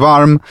söp mig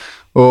varm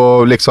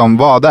och liksom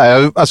var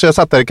där. Jag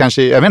satt där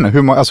kanske, jag vet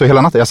inte,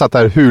 hela natten. Jag satt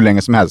där hur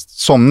länge som helst.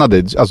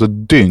 Somnade, alltså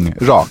dyng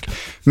rak.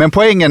 Men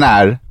poängen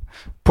är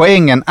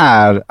poängen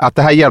är att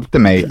det här hjälpte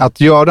mig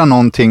att göra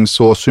någonting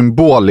så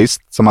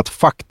symboliskt som att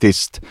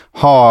faktiskt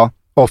ha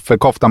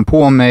offerkoftan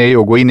på mig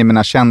och gå in i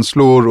mina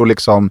känslor och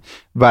liksom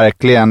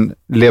verkligen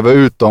leva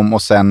ut dem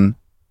och sen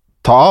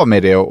ta av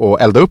mig det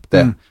och elda upp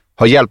det.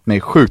 Har hjälpt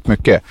mig sjukt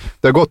mycket.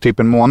 Det har gått typ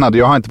en månad och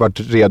jag har inte varit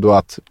redo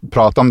att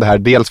prata om det här.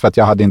 Dels för att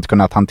jag hade inte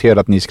kunnat hantera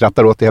att ni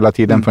skrattar åt det hela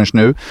tiden förrän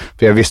nu.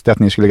 För jag visste att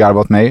ni skulle garva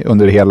åt mig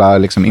under hela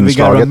liksom,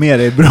 inslaget. Vi garvar med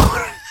dig, bror.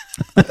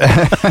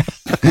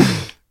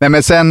 Nej,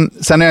 men sen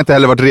har jag inte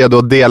heller varit redo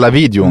att dela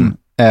videon.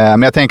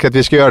 Men jag tänker att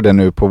vi ska göra det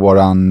nu på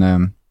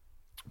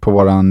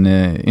våran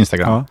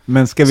Instagram. Ja,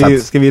 men ska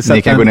vi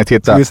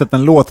sätta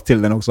en låt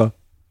till den också? Nej,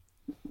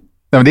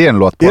 men det är en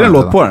låt på den. Är det en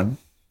låt på den?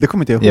 Det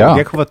kommer inte jag ihåg. Ja.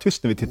 Jag kommer vara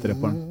tyst när vi tittade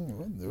på den.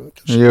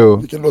 Jo.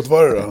 Vilken låt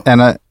var det då?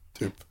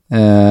 Typ.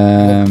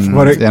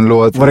 En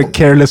låt. Var det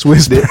Careless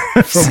Whisper?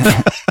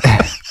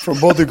 Från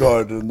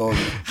Bodyguard. Någon.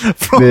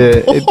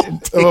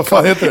 Vad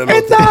fan heter den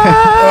låten?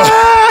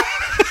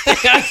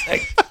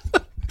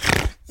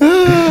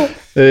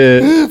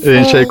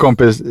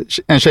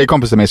 En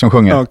tjejkompis till mig som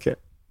sjunger. Okay.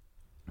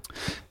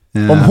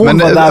 Om hon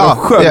var där och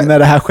sjöng när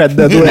det här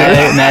skedde, då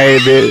nej,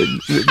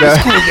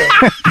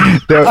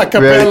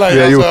 vi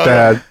har gjort det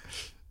här.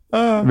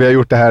 Vi har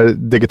gjort det här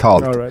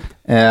digitalt. Right.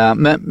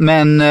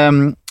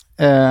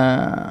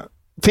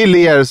 Till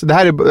er, så det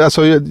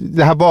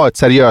här var ett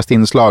seriöst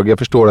inslag. Jag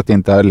förstår att det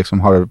inte liksom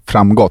har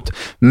framgått.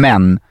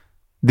 Men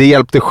det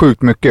hjälpte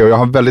sjukt mycket och jag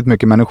har väldigt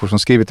mycket människor som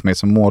skriver till mig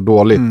som mår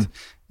dåligt.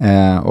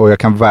 Och jag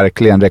kan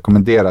verkligen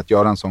rekommendera att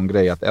göra en sån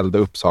grej, att elda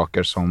upp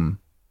saker som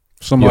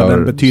har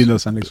den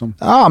betydelsen liksom.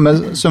 Ja,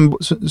 men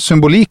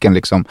symboliken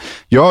liksom.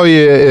 Jag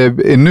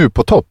är nu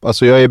på topp.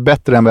 Alltså jag är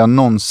bättre än vad jag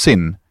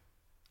någonsin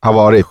har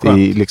varit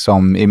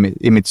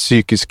i mitt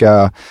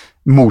psykiska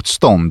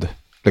motstånd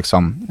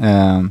liksom.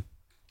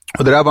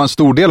 Och det där var en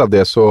stor del av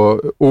det,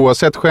 så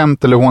oavsett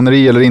skämt eller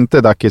håneri eller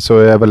inte, Daki, så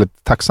är jag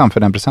väldigt tacksam för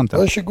den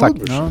presenten. Tack.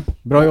 Ja,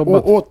 bra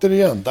jobbat. Och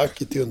återigen,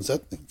 Daki till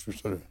undsättning,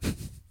 förstår du.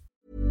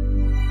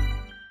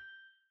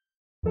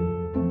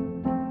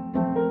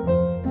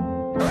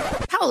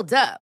 Hold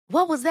up.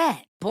 What was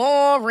that?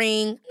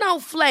 Boring. No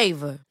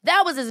flavor.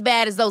 That was as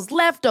bad as those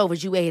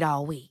leftovers you ate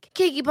all week.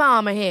 Keke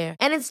Palmer here,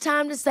 and it's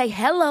time to say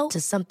hello to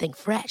something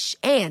fresh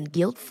and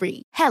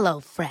guilt-free. Hello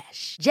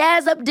Fresh.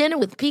 Jazz up dinner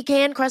with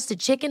pecan-crusted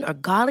chicken or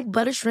garlic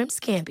butter shrimp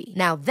scampi.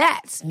 Now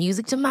that's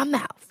music to my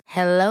mouth.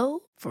 Hello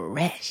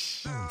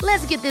Fresh.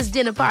 Let's get this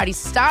dinner party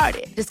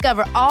started.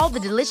 Discover all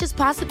the delicious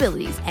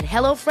possibilities at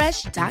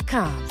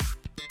HelloFresh.com.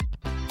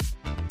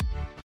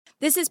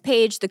 This is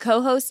Paige, the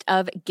co-host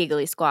of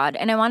Giggly Squad,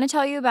 and I want to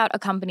tell you about a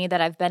company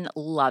that I've been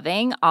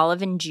loving,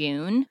 Olive &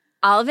 June.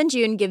 Olive &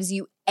 June gives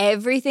you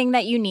everything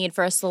that you need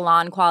for a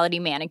salon-quality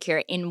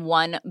manicure in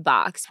one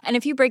box. And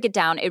if you break it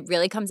down, it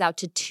really comes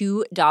out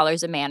to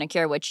 $2 a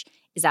manicure, which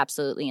is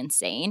absolutely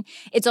insane.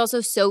 It's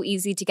also so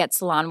easy to get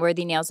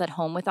salon-worthy nails at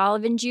home with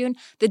Olive & June.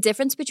 The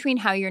difference between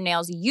how your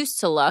nails used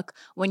to look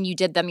when you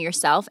did them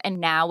yourself and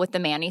now with the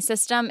Mani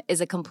system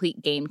is a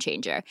complete game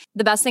changer.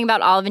 The best thing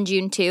about Olive &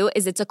 June, too,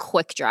 is it's a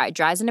quick dry.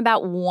 Dries in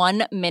about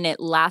 1 minute,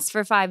 lasts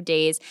for 5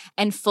 days,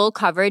 and full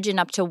coverage in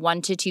up to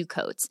 1 to 2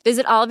 coats.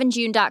 Visit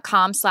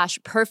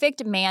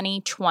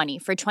oliveandjune.com/perfectmani20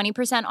 for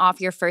 20%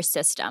 off your first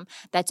system.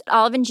 That's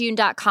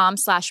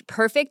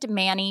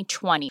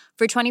oliveandjune.com/perfectmani20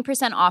 for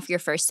 20% off your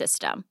first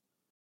system.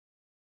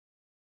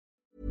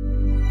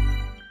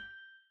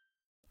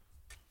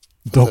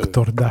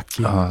 Dr.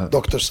 Daki.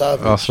 Dr.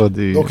 Savage. Alltså,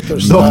 Dr.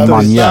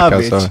 Savage.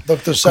 Dr.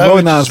 Kommer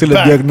Savage när han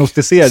skulle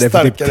diagnostisera det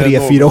för typ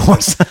 3-4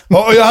 år sedan.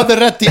 Och jag hade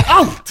rätt i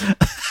allt.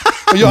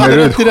 Och jag hade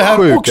rätt i det här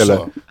sjuk, också. Eller?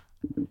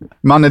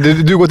 Manne,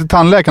 du går till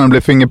tandläkaren och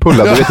blir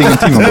fingerpullad. Du vet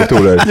ingenting om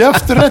doktorer. Jag har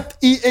haft rätt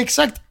i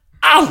exakt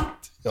allt.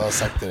 Jag har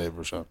sagt till dig,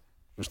 brorsan.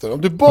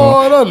 Om du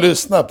bara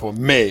lyssnar på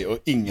mig och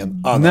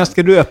ingen annan. När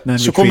ska du öppna en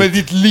så retreat? kommer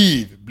ditt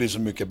liv bli så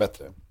mycket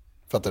bättre.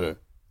 Fattar du?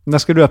 När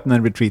ska du öppna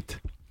en retreat?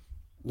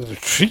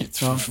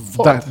 Retreat? Ja.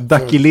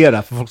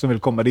 Dakilera för folk som vill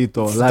komma dit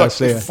och lära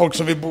sig. Folk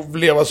som vill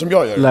leva som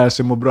jag gör. Lära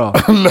sig må bra.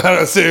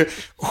 Lära sig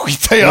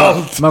skita i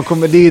allt. Man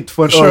kommer dit,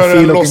 får en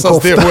örfil och en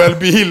kofta. Köra en låtsas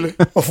DHL-bil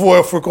och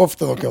få för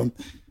kofta och kan.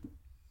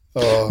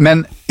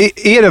 Men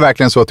är det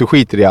verkligen så att du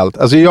skiter i allt?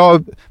 Alltså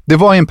det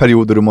var en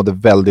period då du mådde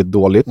väldigt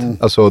dåligt.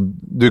 Alltså,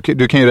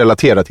 du kan ju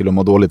relatera till att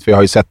må dåligt, för jag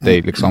har ju sett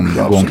dig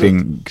liksom gå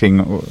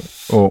omkring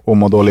och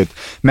må dåligt.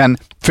 Men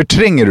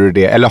förtränger du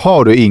det, eller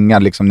har du inga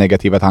liksom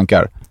negativa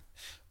tankar?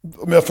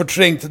 Om jag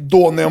förträngt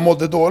då när jag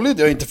mådde dåligt?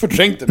 Jag har inte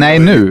förträngt det. Nej,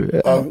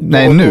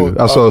 nu.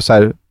 Alltså så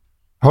här,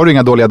 har du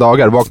inga dåliga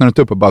dagar? Vaknar du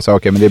inte upp och bara säger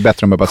okej, men det är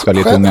bättre om jag bara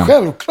sväljer tungan?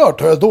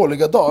 Självklart har jag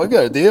dåliga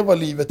dagar. Det är vad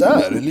livet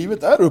är.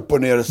 Livet är upp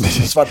och ner,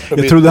 svart och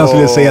vitt. Jag trodde han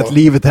skulle säga att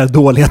livet är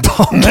dåliga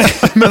dagar. Nej,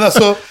 men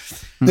alltså,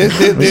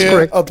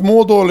 att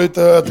må dåligt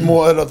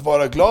eller att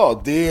vara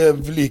glad, det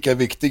är lika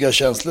viktiga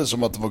känslor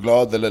som att vara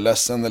glad eller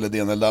ledsen eller det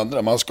ena eller det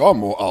andra. Man ska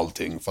må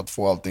allting för att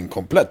få allting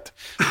komplett.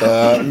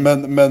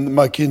 Men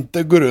man kan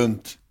inte gå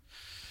runt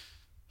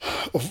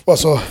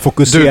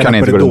fokusera på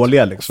det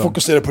dåliga liksom.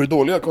 Fokusera på det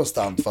dåliga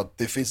konstant, för att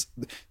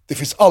det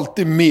finns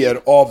alltid mer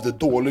av det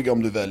dåliga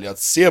om du väljer att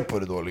se på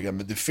det dåliga,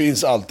 men det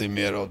finns alltid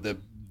mer av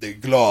det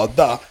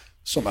glada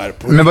som är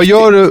på men vad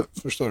gör du?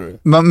 Förstår du?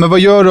 Men vad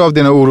gör du av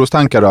dina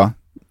orostankar då?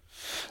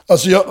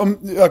 Alltså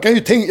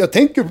jag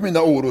tänker på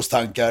mina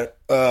orostankar.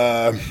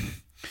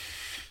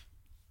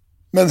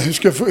 Men hur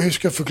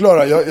ska jag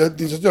förklara?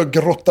 Jag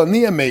grottar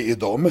ner mig i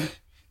dem.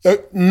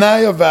 När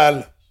jag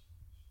väl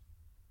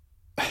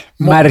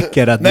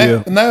märker att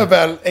när jag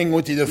väl en gång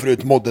i tiden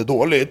förut mådde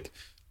dåligt,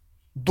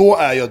 då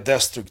är jag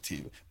destruktiv.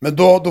 Men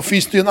då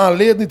finns det ju en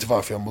anledning till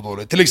varför jag mår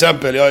dåligt. Till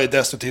exempel, jag är i ett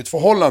destruktivt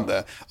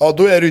förhållande. Ja,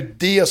 då är det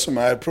det som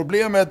är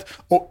problemet.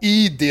 Och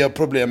i det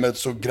problemet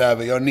så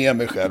gräver jag ner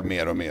mig själv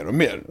mer och mer och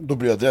mer. Då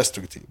blir jag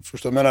destruktiv.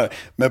 Förstår du vad jag menar?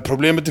 Men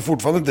problemet är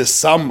fortfarande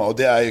detsamma. Och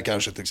det är ju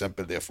kanske till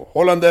exempel det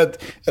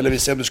förhållandet. Eller vi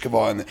säger att det ska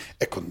vara en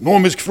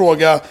ekonomisk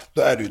fråga.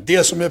 Då är det ju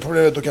det som är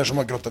problemet. Då kanske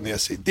man grottar ner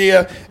sig i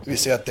det. Vi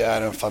säger att det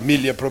är en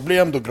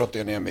familjeproblem. Då grottar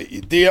jag ner mig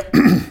i det.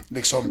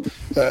 Liksom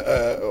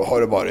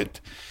har det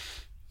varit.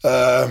 Jag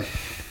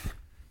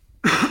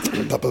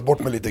har tappat bort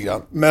mig lite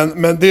grann.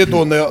 Men det är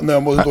då när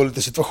jag mår dåligt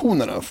i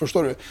situationerna.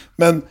 Förstår du?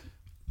 Men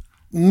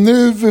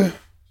nu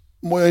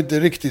mår jag inte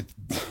riktigt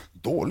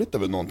dåligt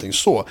över någonting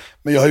så.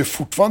 Men jag har ju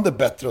fortfarande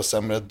bättre och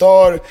sämre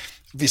dagar.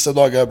 Vissa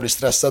dagar jag blir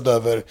stressad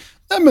över.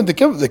 Nej, men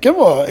det kan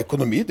vara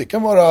ekonomi. Det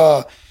kan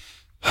vara...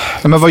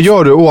 Men vad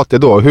gör du åt det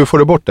då? Hur får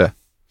du bort det?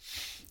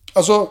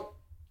 Alltså...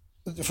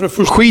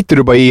 Skiter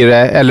du bara i det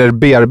eller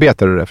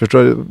bearbetar du det?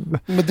 Förstår du?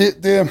 Men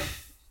det...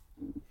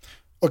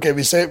 Okej,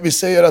 vi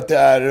säger att det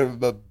är...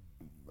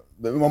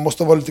 Man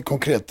måste vara lite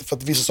konkret, för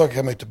att vissa saker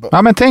kan man inte...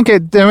 Ja, men tänk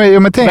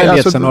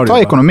alltså, ta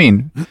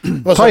ekonomin.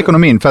 Ta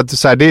ekonomin, för att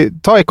så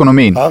här, ta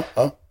ekonomin.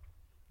 Ja.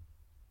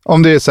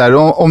 Om det är så här,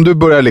 om du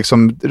börjar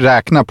liksom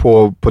räkna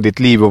på ditt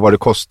liv och vad det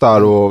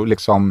kostar och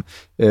liksom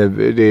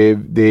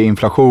det är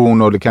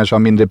inflation och du kanske har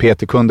mindre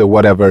PT-kunder,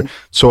 whatever,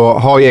 så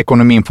har ju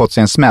ekonomin fått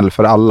sig en smäll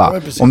för alla.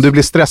 Ja, om du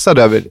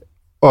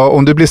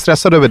blir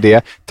stressad över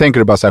det, tänker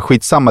du bara så här,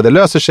 skitsamma, det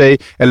löser sig,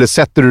 eller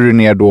sätter du dig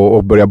ner då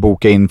och börjar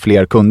boka in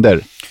fler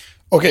kunder?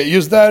 Okej,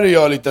 just där är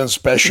jag lite en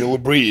special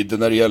breed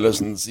när det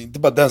gäller, inte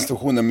bara den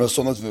situationen, men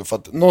sådana, för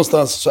att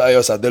någonstans så är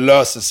jag så här, det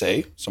löser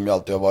sig, som jag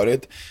alltid har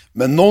varit,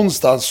 men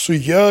någonstans så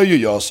gör ju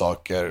jag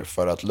saker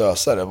för att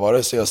lösa det,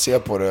 vare sig jag ser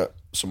på det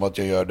som att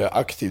jag gör det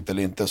aktivt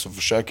eller inte, så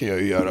försöker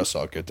jag ju göra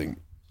saker och ting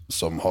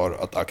som har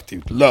att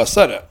aktivt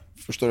lösa det.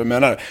 Förstår du vad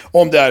jag menar?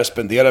 Om det är att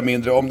spendera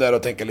mindre, om det är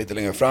att tänka lite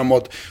längre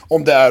framåt,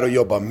 om det är att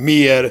jobba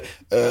mer,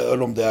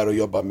 eller om det är att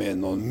jobba med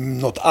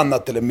något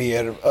annat eller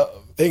mer.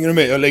 Hänger du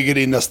med? Jag lägger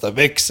in nästa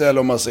växel,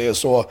 om man säger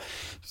så.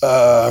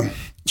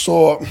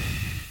 Så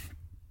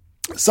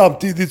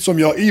samtidigt som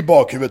jag i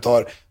bakhuvudet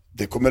har,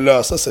 det kommer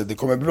lösa sig, det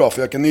kommer bli bra.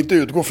 För jag kan inte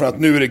utgå från att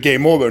nu är det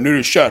game over, nu är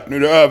det kört, nu är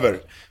det över.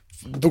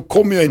 Då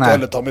kommer jag inte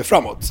heller ta mig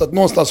framåt. Så att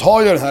någonstans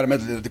har jag den här med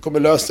det kommer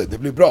lösa sig, det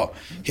blir bra.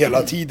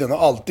 Hela tiden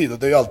och alltid, och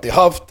det har jag alltid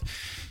haft.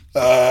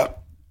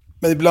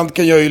 Men ibland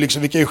kan jag ju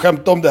liksom, vi kan ju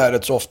skämta om det här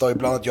rätt så ofta, och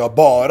ibland att jag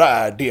bara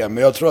är det.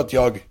 Men jag tror att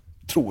jag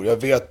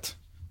vet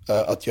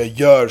att jag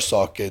gör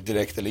saker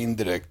direkt eller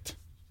indirekt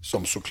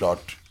som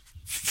såklart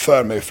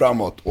för mig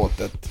framåt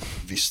åt ett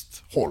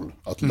visst håll.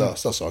 Att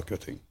lösa saker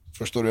och ting.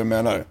 Förstår du vad jag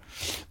menar?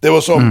 Det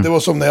var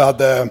som när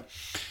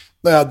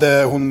jag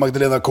hade hon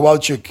Magdalena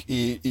Kowalczyk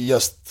i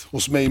gäst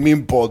hos mig i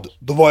min podd.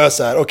 Då var jag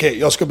så här: okej,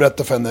 jag ska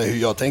berätta för henne hur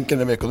jag tänker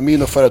med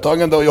ekonomin och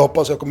företagande, och jag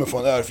hoppas jag kommer få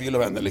en örfil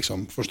av henne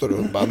liksom. Förstår du?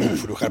 Bara, nu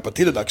får du skärpa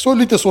till det där. Så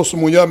lite så som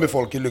hon gör med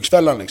folk i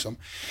Lyxfällan liksom.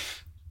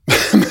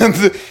 Men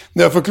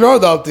när jag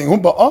förklarade allting,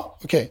 hon bara,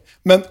 okej.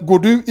 Men går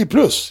du i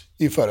plus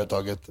i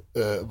företaget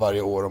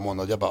varje år och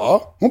månad? Jag bara,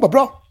 ja. Hon bara,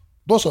 bra.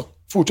 Då så,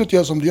 fortsätt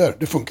göra som du gör.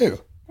 Det funkar ju.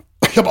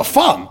 Jag bara,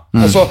 fan!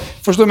 Alltså,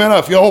 förstår du vad jag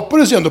menar? För jag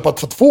hoppades ju ändå på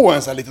att få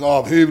en sån här liten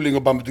avhyvling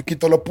och bara, du kan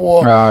inte hålla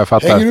på. Ja, jag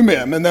fattar. Hänger du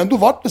med? Men ändå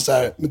vart det så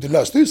här, men det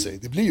löste ju sig.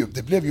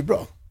 Det blev ju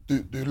bra.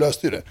 Du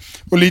löste ju det.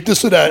 Och lite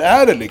så där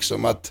är det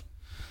liksom att,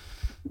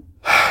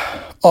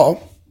 ja,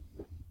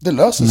 det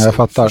löser sig. Jag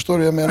fattar. Förstår du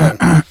vad jag menar?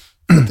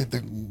 Att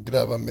inte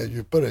gräva mer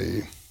djupare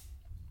i...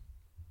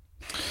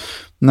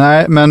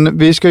 Nej, men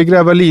vi ska ju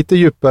gräva lite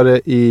djupare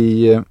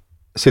i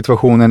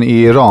situationen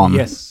i Iran.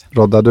 Yes.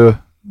 Rodda,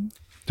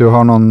 du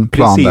har någon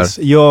plan där? Precis.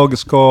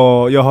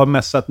 Jag har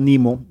messat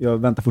Nimo. Jag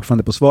väntar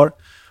fortfarande på svar.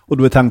 Och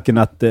då är tanken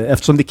att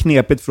eftersom det är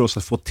knepigt för oss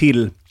att få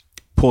till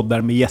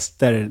poddar med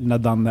gäster när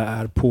Danne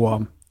är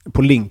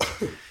på link,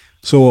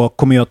 så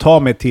kommer jag ta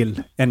mig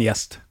till en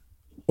gäst.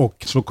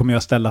 Och så kommer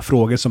jag ställa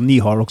frågor som ni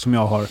har och som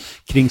jag har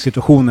kring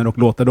situationen och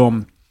låta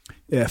dem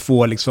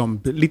få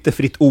liksom lite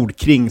fritt ord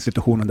kring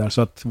situationen där,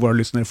 så att våra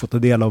lyssnare får ta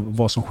del av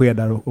vad som sker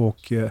där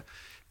och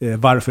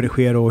varför det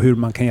sker och hur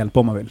man kan hjälpa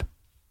om man vill.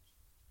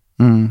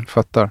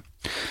 Fattar.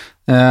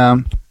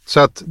 Så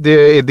att det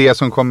är det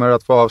som kommer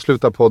att få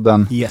avsluta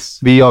podden. Yes.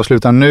 Vi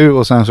avslutar nu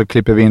och sen så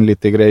klipper vi in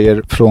lite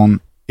grejer från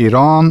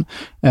Iran.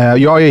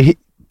 Jag är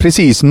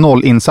precis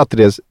noll insatt i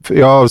det.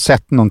 Jag har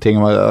sett någonting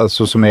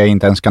alltså, som jag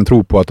inte ens kan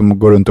tro på, att de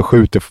går runt och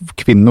skjuter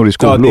kvinnor i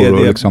skolor. Ja,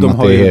 och liksom, de att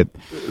har det är...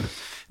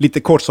 Lite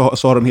kort så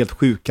har de helt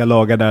sjuka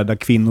lagar där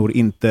kvinnor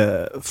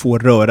inte får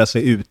röra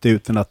sig ute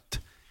utan att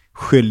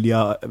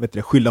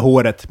skylla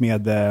håret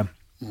med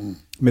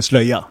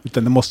slöja.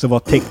 Utan det måste vara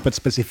täckt på ett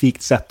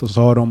specifikt sätt, och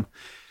så har de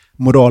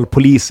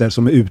moralpoliser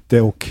som är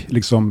ute och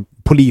liksom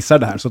polisar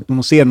det här. Så att om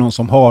de ser någon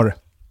som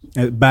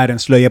bär en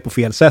slöja på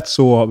fel sätt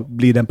så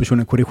blir den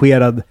personen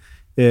korrigerad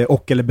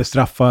och eller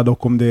bestraffad,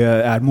 och om det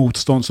är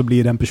motstånd så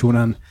blir den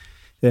personen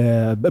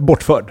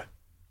bortförd.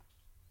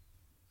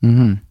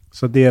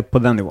 Så det är på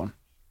den nivån.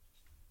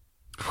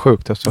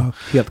 Sjukt alltså. Ja,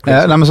 helt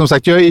nej, men som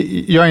sagt, jag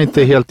är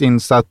inte helt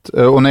insatt,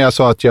 och när jag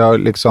sa att jag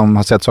liksom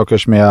har sett saker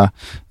som jag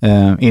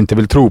inte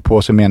vill tro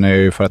på, så menar jag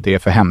ju för att det är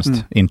för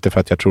hemskt. Inte för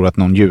att jag tror att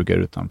någon ljuger,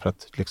 utan för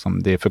att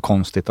liksom, det är för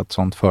konstigt att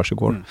sånt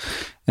försiggår.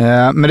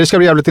 Men det ska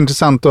bli jävligt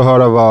intressant att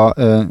höra vad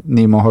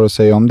Nimo har att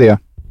säga om det.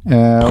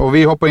 Och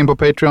vi hoppar in på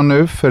Patreon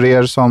nu för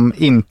er som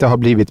inte har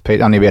blivit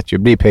ni vet ju,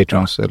 bli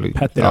Patrons.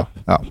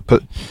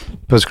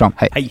 Puss kram,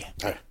 hej. Hej.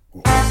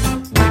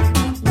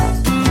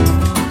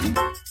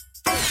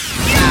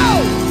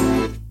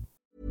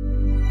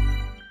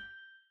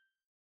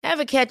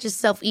 Ever catch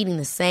yourself eating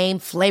the same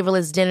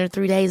flavorless dinner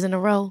 3 days in a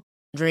row?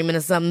 Dreaming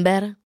of something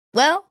better?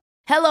 Well,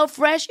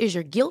 HelloFresh is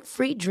your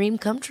guilt-free dream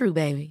come true,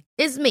 baby.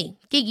 It's me,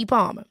 Keke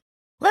Palmer.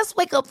 Let's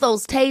wake up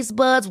those taste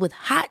buds with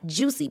hot,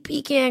 juicy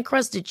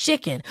pecan-crusted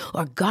chicken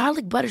or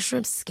garlic butter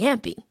shrimp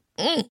scampi.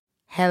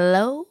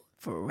 Hello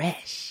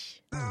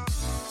Fresh.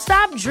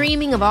 Stop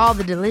dreaming of all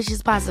the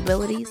delicious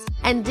possibilities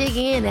and dig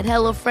in at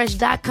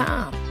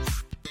HelloFresh.com.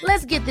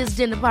 Let's get this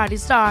dinner party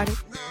started.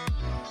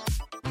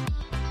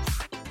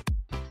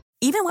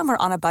 Even when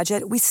we're on a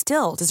budget, we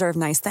still deserve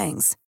nice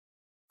things.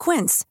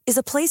 Quince is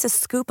a place to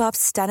scoop up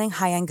stunning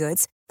high-end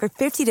goods for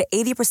 50 to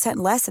 80%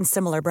 less than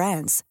similar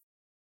brands.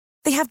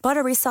 They have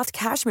buttery soft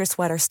cashmere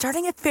sweaters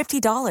starting at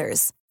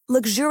 $50,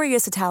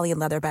 luxurious Italian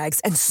leather bags,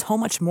 and so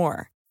much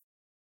more.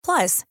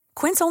 Plus,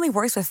 Quince only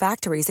works with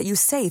factories that use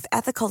safe,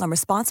 ethical, and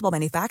responsible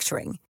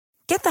manufacturing.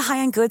 Get the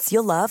high-end goods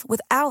you'll love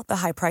without the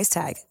high price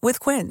tag with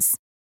Quince.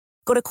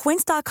 Go to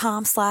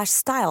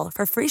quince.com/style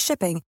for free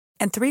shipping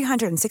and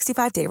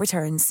 365-day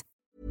returns.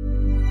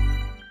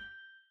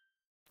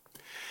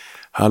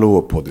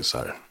 Hallå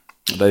poddisar.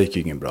 Det där gick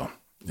ingen bra.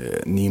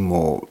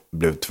 Nimo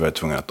blev tyvärr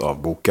tvungen att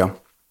avboka.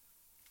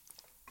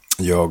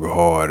 Jag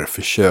har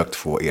försökt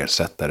få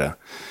ersättare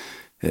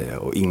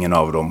och ingen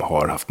av dem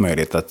har haft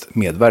möjlighet att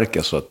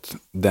medverka, så att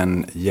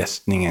den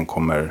gästningen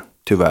kommer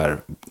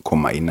tyvärr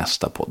komma i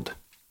nästa podd.